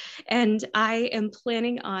sense." And I am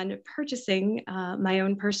planning on purchasing my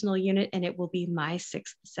own personal unit, and it will be my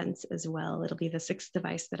sixth sense as well. It'll be the sixth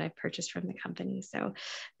device that I've purchased from the company. So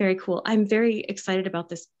very cool. I'm very excited about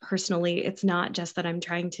this personally. It's not just that I'm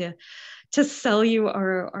trying to sell you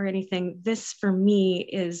or anything. This for me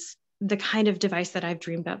is the kind of device that I've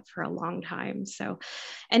dreamed up for a long time. So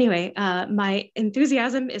anyway, my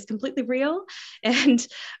enthusiasm is completely real, and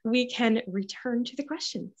we can return to the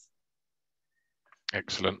questions.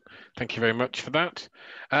 Excellent. Thank you very much for that.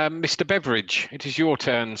 Mr. Beveridge, it is your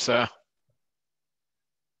turn, sir.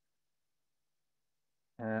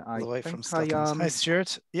 Away from Scotland. Hi,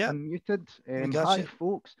 Stuart. Yeah. Unmuted. Hi,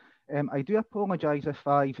 folks. I do apologise if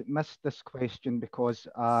I've missed this question because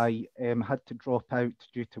I had to drop out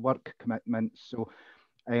due to work commitments. So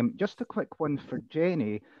just a quick one for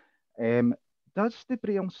Jenny. Does the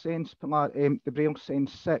BrailleSense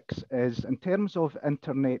 6 is, in terms of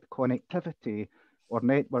internet connectivity or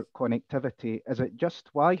network connectivity, is it just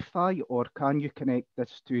Wi-Fi, or can you connect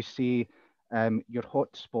this to, say, your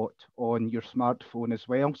hotspot on your smartphone as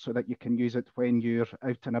well, so that you can use it when you're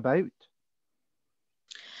out and about?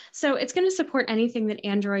 So it's going to support anything that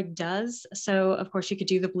Android does. So of course you could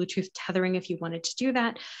do the Bluetooth tethering if you wanted to do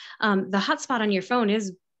that. The hotspot on your phone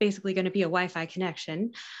is basically going to be a Wi-Fi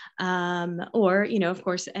connection, or, you know, of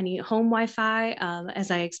course, any home Wi-Fi.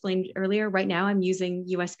 As I explained earlier, right now I'm using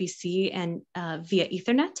USB-C and via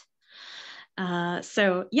Ethernet.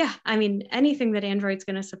 So yeah, I mean, anything that Android's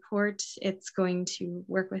going to support, it's going to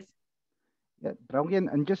work with. Yeah,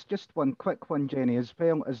 brilliant. And just one quick one, Jenny, as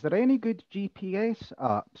well. Is there any good GPS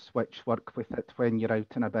apps which work with it when you're out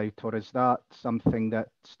and about, or is that something that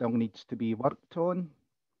still needs to be worked on?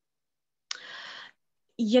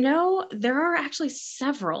 You know, there are actually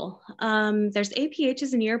several. There's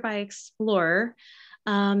APH's Nearby Explorer.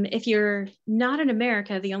 If you're not in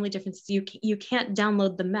America, the only difference is you can't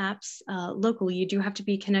download the maps locally. You do have to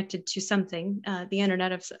be connected to something, the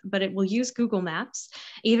internet, but it will use Google Maps.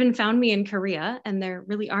 It even found me in Korea, and there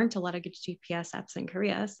really aren't a lot of good GPS apps in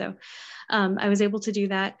Korea. So I was able to do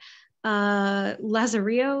that.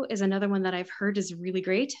 Lazarillo is another one that I've heard is really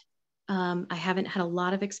great. I haven't had a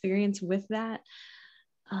lot of experience with that.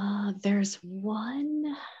 There's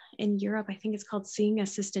one in Europe, I think it's called Seeing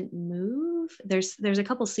Assistant Move. There's a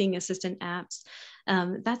couple Seeing Assistant apps.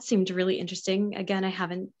 That seemed really interesting. Again, I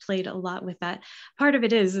haven't played a lot with that. Part of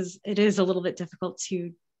it is it is a little bit difficult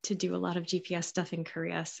to do a lot of GPS stuff in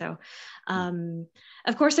Korea. So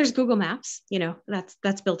of course there's Google Maps, you know,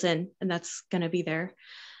 that's built in and that's gonna be there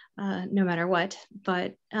no matter what.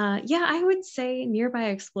 But yeah, I would say Nearby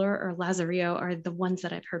Explorer or Lazarillo are the ones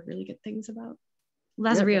that I've heard really good things about.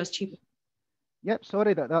 Lazarillo is cheap. Yep,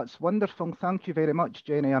 sorry, that's wonderful. Thank you very much,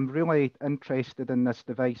 Jenny. I'm really interested in this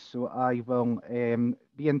device, so I will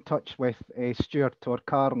be in touch with Stuart or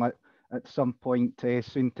Carl at some point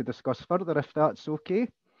soon to discuss further, if that's okay.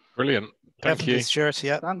 Brilliant. Thank you. Stuart.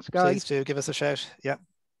 Yeah. Thanks, guys. Please do give us a shout. Yeah.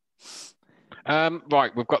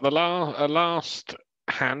 Right, we've got the last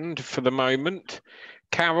hand for the moment.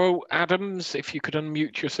 Carol Adams, if you could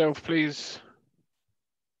unmute yourself, please.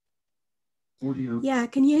 Audio. Yeah,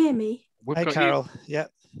 can you hear me? Hi, Carol. Yeah.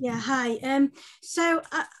 Yeah, hi. So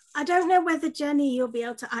I don't know whether Jenny, you'll be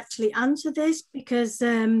able to actually answer this because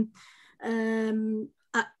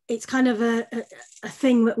it's kind of a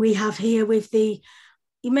thing that we have here with you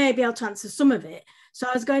may be able to answer some of it. So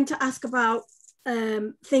I was going to ask about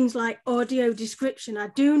things like audio description. I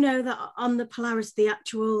do know that on the Polaris, the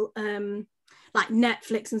actual like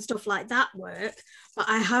Netflix and stuff like that work, but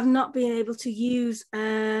I have not been able to use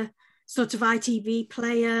sort of ITV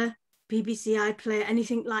player, BBC iPlayer,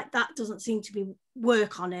 anything like that doesn't seem to be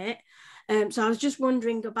work on it. So I was just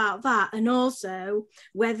wondering about that, and also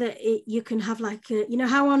whether you can have like you know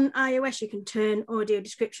how on iOS you can turn audio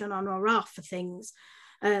description on or off for things,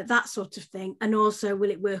 that sort of thing, and also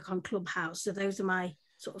will it work on Clubhouse? So those are my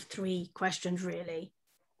sort of 3 questions really.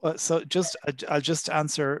 Well, so I'll just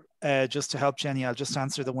answer, just to help Jenny, I'll just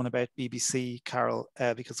answer the one about BBC, Carol,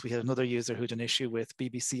 because we had another user who had an issue with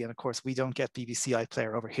BBC, and of course we don't get BBC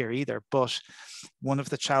iPlayer over here either, but one of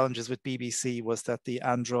the challenges with BBC was that the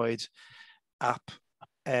Android app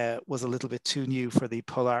was a little bit too new for the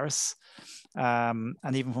Polaris, and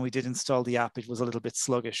even when we did install the app, it was a little bit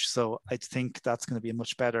sluggish. So I think that's going to be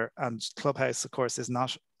much better. And Clubhouse, of course, is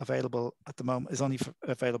not available at the moment. Is only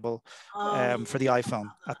available for the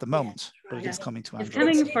iPhone at the moment, but it is coming to Android. It's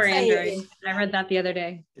coming for Android. I read that the other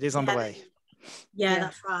day. It is on the way. Yeah,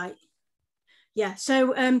 that's right. Yeah.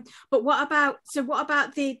 So, but what about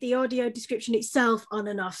the audio description itself on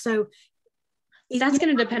and off? So. That's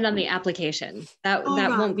going to depend on the application. That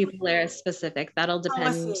won't be Polaris specific. That'll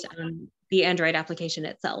depend on the Android application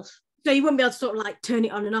itself. So you wouldn't be able to sort of like turn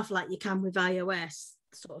it on and off like you can with iOS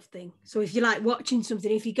sort of thing. So if you like watching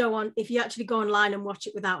something, if you actually go online and watch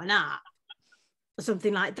it without an app or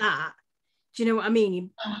something like that, do you know what I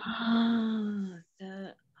mean?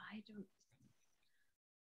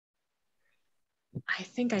 I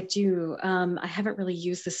think I do. I haven't really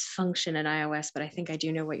used this function in iOS, but I think I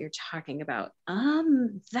do know what you're talking about.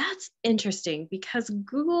 That's interesting because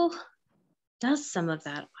Google does some of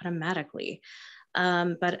that automatically.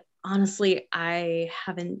 But honestly, I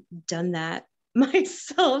haven't done that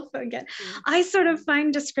myself. Again, I sort of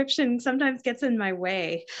find description sometimes gets in my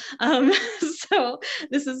way. So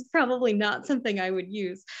this is probably not something I would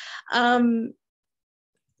use. That's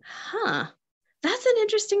an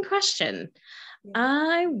interesting question.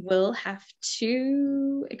 I will have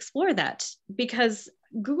to explore that because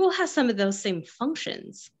Google has some of those same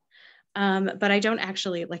functions, but I don't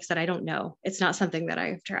actually, like I said, I don't know. It's not something that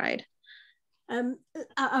I've tried. I'm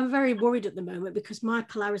very worried at the moment because my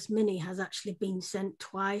Polaris Mini has actually been sent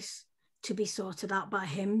twice to be sorted out by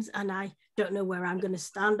HIMS, and I don't know where I'm going to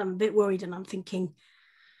stand. I'm a bit worried, and I'm thinking,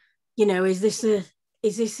 you know, is this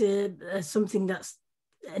something that's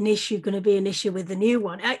going to be an issue with the new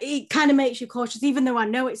one? It kind of makes you cautious, even though I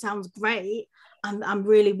know it sounds great. I'm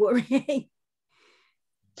really worrying.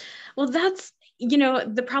 Well, that's, you know,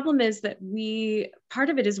 the problem is that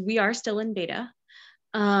part of it is we are still in beta.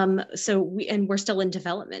 We're still in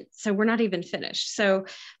development, so we're not even finished. So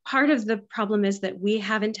part of the problem is that we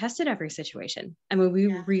haven't tested every situation. I mean, we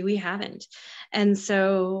really haven't. And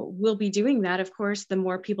so we'll be doing that, of course, the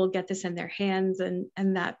more people get this in their hands and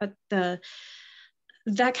that, but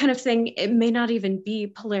that kind of thing, it may not even be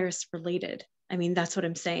Polaris related. I mean, that's what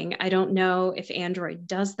I'm saying. I don't know if Android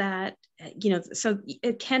does that, so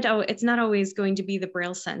it's not always going to be the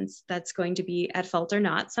BrailleSense that's going to be at fault or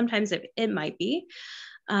not. Sometimes it might be,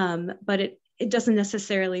 but it doesn't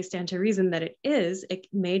necessarily stand to reason that it is. It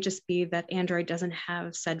may just be that Android doesn't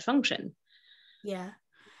have said function. Yeah.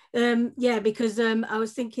 Because I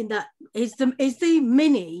was thinking that is the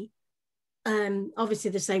Mini,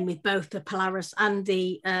 obviously the same with both the Polaris and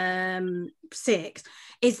the 6.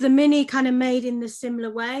 Is the Mini kind of made in the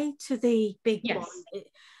similar way to the big one?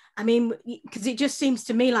 I mean, because it just seems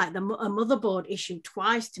to me like a motherboard issue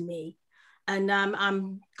twice to me, and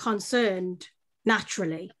I'm concerned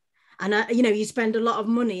naturally. And you spend a lot of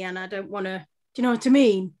money, and I don't want to. Do you know what I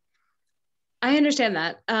mean? I understand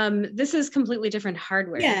that. This is completely different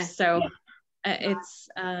hardware, so it's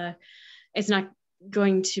not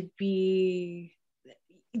going to be,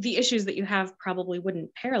 the issues that you have probably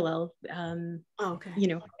wouldn't parallel. Okay.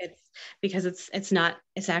 It's because it's not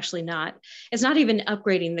even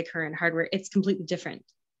upgrading the current hardware. It's completely different.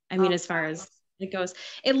 I mean, as far as it goes,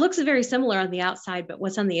 it looks very similar on the outside, but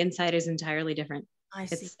what's on the inside is entirely different. I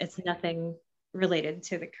see. It's nothing related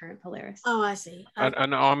to the current Polaris. Oh, I see.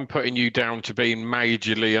 And I'm putting you down to being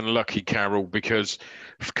majorly unlucky, Carol, because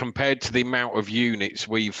compared to the amount of units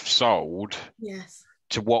we've sold, yes,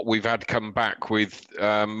 to what we've had come back with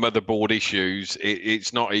motherboard issues,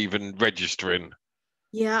 it's not even registering.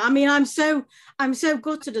 Yeah, I mean, I'm so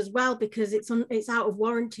gutted as well, because it's out of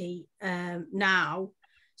warranty now,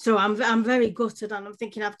 so I'm very gutted, and I'm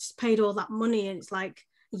thinking I've just paid all that money, and it's like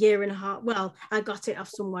a year and a half. Well, I got it off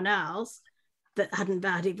someone else that hadn't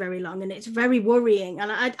had it very long, and it's very worrying,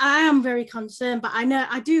 and I am very concerned, but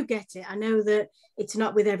I do get it. I know that it's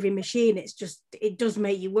not with every machine. It's just, it does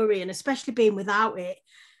make you worry, and especially being without it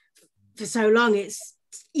for so long, it's,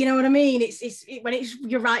 you know what I mean? It's when it's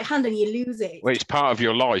your right hand and you lose it. Well, it's part of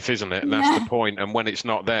your life, isn't it? And that's the point. And when it's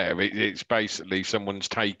not there, it's basically someone's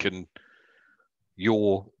taken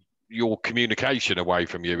your communication away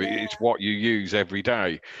from you. It's what you use every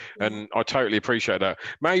day. And I totally appreciate that.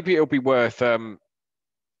 Maybe it'll be worth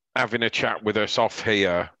having a chat with us off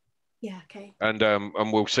here. Yeah, okay.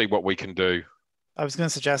 And we'll see what we can do. I was going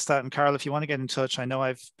to suggest that. And Carol, if you want to get in touch, I know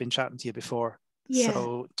I've been chatting to you before. Yeah.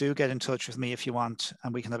 So do get in touch with me if you want,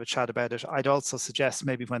 and we can have a chat about it. I'd also suggest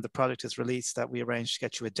maybe when the product is released that we arrange to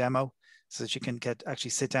get you a demo, so that you can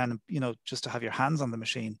actually sit down and, just to have your hands on the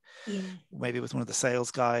machine. Yeah. Maybe with one of the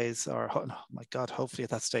sales guys, or, oh my God, hopefully at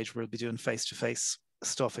that stage we'll be doing face-to-face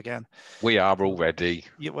stuff again. We are already.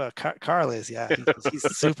 Yeah, well, Carl is, yeah,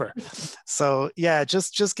 he's super. So yeah,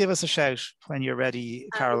 just give us a shout when you're ready,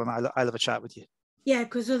 Carol, and I'll have a chat with you. Yeah,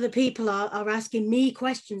 because other people are asking me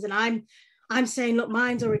questions, and I'm saying, look,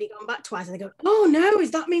 mine's already gone back twice, and they go, oh no,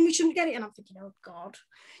 does that mean we shouldn't get it? And I'm thinking, oh God,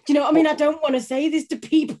 do you know what I mean? I don't want to say this to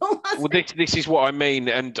people. Well, this is what I mean,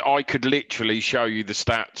 and I could literally show you the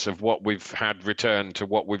stats of what we've had returned to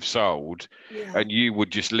what we've sold, and you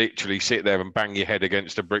would just literally sit there and bang your head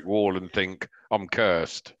against a brick wall and think, I'm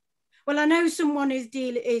cursed. Well, I know someone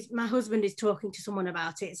my husband is talking to someone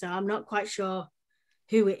about it, so I'm not quite sure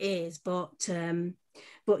who it is, but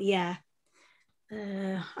yeah,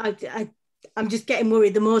 I'm just getting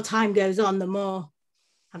worried. The more time goes on, the more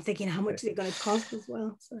I'm thinking, how much is it going to cost as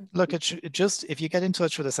well? So. Look, just if you get in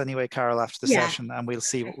touch with us anyway, Carol, after the session, and we'll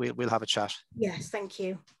see. We'll have a chat. Yes, thank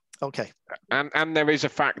you. Okay. And there is a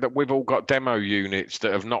fact that we've all got demo units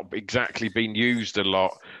that have not exactly been used a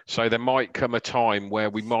lot. So there might come a time where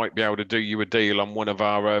we might be able to do you a deal on one of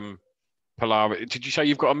our Polaris. Did you say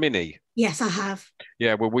you've got a Mini? Yes, I have.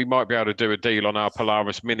 Yeah, well, we might be able to do a deal on our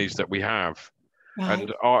Polaris Minis that we have. Right.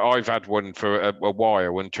 And I've had one for a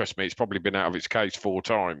while, and trust me, it's probably been out of its case 4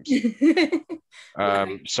 times.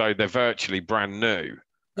 Right. So they're virtually brand new,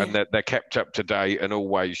 and they're kept up to date and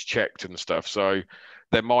always checked and stuff. So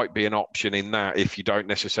there might be an option in that if you don't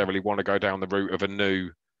necessarily want to go down the route of a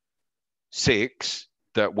new 6,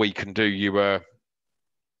 that we can do you at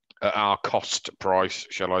our cost price,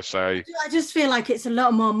 shall I say. I just feel like it's a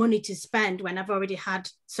lot more money to spend when I've already had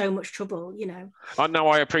so much trouble, I know,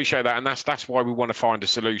 I appreciate that, and that's why we want to find a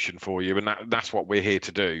solution for you, and that's what we're here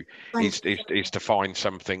to do, is to find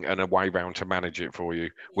something and a way round to manage it for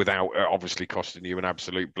you without obviously costing you an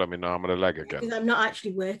absolute blooming arm and a leg again. Because I'm not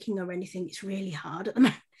actually working or anything, it's really hard at the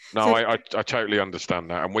moment. No, so, I totally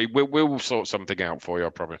understand that, and we'll sort something out for you,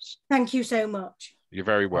 I promise. Thank you so much. You're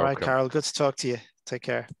very welcome. All right, Carol, good to talk to you. Take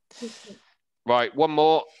care. Right, one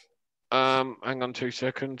more. Hang on 2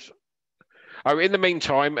 seconds. Oh, in the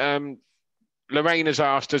meantime, Lorraine has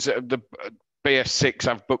asked, does the BS6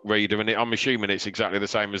 have book reader? And I'm assuming it's exactly the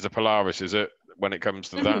same as the Polaris, is it, when it comes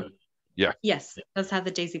to that? Yeah. Yes, it does have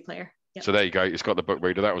the Daisy player. Yep. So there you go. It's got the book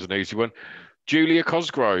reader. That was an easy one. Julia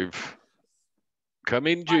Cosgrove. Come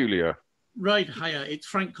in, Julia. Right, hiya. It's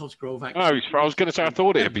Frank Cosgrove, Oh, actually. I was going to say, I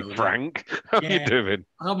thought it'd be Frank. How you doing?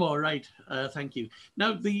 I'm all right. Thank you.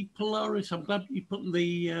 Now, the Polaris, I'm glad you're putting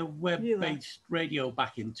the web-based radio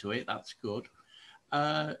back into it. That's good.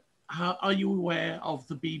 How, are you aware of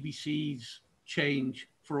the BBC's change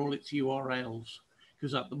for all its URLs?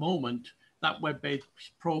 Because at the moment, that web-based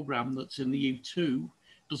program that's in the U2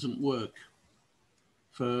 doesn't work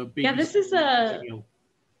for BBC. Yeah, this is a radio.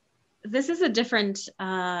 This is a different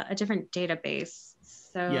database,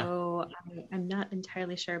 so yeah. I'm not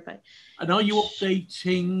entirely sure. But and are you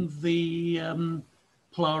updating the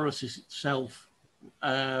Polaris itself?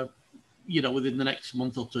 You know, within the next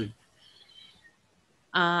month or two.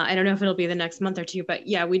 I don't know if it'll be the next month or two, but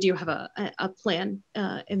yeah, we do have a plan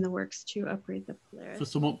in the works to upgrade the Polaris. For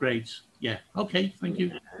some upgrades, yeah. Okay, thank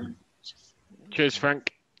you. Cheers,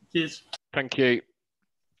 Frank. Cheers. Thank you.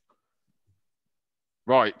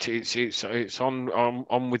 Right, it's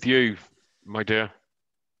on with you, my dear.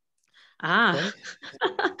 Ah,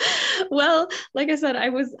 well, like I said,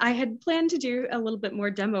 I had planned to do a little bit more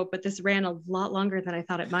demo, but this ran a lot longer than I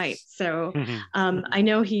thought it might. So I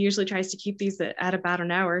know he usually tries to keep these at about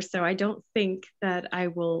an hour, so I don't think that I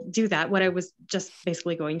will do that. What I was just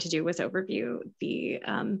basically going to do was overview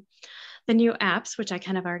the new apps, which I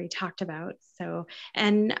kind of already talked about. So,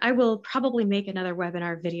 and I will probably make another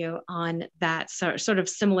webinar video on that, so sort of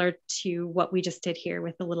similar to what we just did here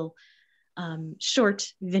with the little short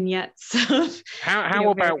vignettes. How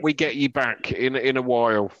about we get you back in a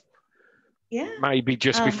while? Yeah. Maybe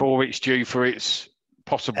just before it's due for its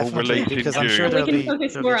possible release in June. I'm sure we can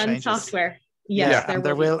focus more on software. Yes, yeah,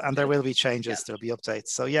 there will be changes. There'll be updates.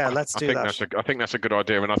 So yeah, let's do that. I think that's a good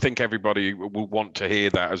idea, and I think everybody will want to hear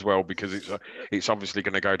that as well, because it's obviously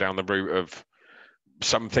going to go down the route of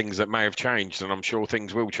some things that may have changed, and I'm sure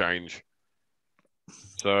things will change.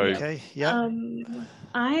 So okay, yeah.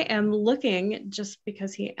 I am looking, just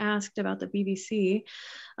because he asked about the BBC.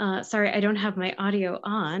 Sorry, I don't have my audio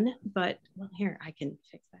on, but well, here I can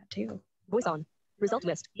fix that too. Voice on. Result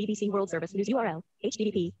list. BBC World Service News URL.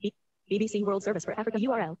 HTTP. BBC World Service for Africa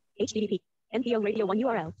URL. HTTP. NPO Radio 1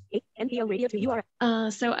 URL. NPO Radio 2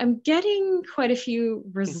 URL. So I'm getting quite a few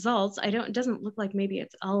results. It doesn't look like maybe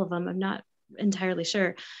it's all of them. I'm not entirely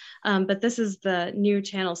sure. But this is the new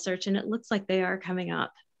channel search, and it looks like they are coming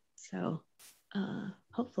up. So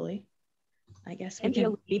hopefully, I guess we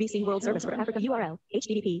NPO, can. BBC World Service for Africa URL.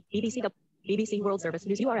 HTTP. BBC World Service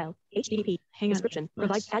News URL. HTTP. Hang on. Description.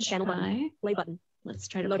 Provide add channel button. Play button. Let's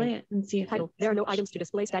try to Loading. play it and see if title. There are no items to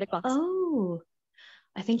display static box. Oh,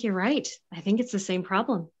 I think you're right. I think it's the same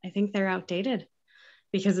problem. I think they're outdated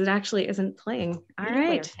because it actually isn't playing. All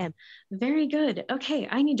right. Very good. Okay,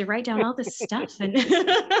 I need to write down all this stuff. And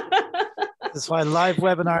That's why live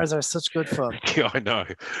webinars are such good fun. Yeah, I know.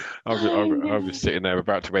 I was sitting there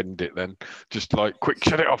about to end it then. Just like, quick,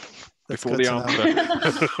 shut it off before the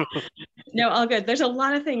answer. No, all good. There's a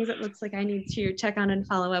lot of things it looks like I need to check on and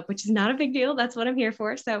follow up, which is not a big deal. That's what I'm here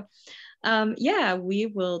for. So yeah, we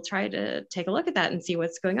will try to take a look at that and see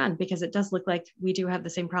what's going on, because it does look like we do have the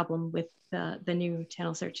same problem with the new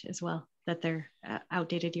channel search as well, that they're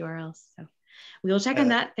outdated URLs. So we will check on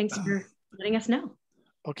that. Thanks for letting us know.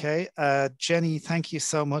 Okay, Jenny, thank you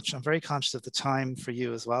so much. I'm very conscious of the time for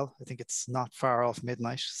you as well. I think it's not far off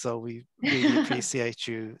midnight, so we really appreciate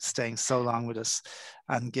you staying so long with us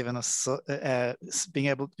and giving us being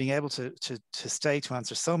able to stay to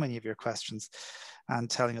answer so many of your questions and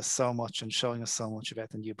telling us so much and showing us so much about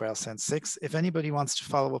the new BrailleSense 6. If anybody wants to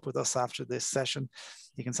follow up with us after this session,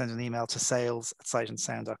 you can send an email to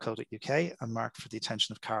sales@sightandsound.co.uk and mark for the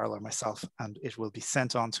attention of Carol or myself, and it will be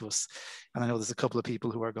sent on to us. And I know there's a couple of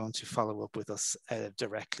people who are going to follow up with us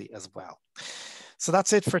directly as well. So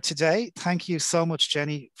that's it for today. Thank you so much,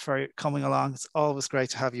 Jenny, for coming along. It's always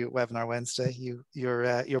great to have you at Webinar Wednesday.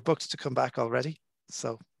 You're booked to come back already,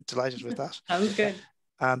 so delighted with that. Sounds good.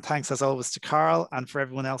 And thanks as always to Carl, and for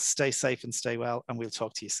everyone else, stay safe and stay well, and we'll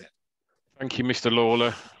talk to you soon. Thank you, Mr.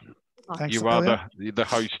 Lawler. Thanks, you are the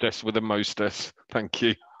hostess with the mostess. Thank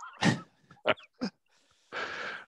you.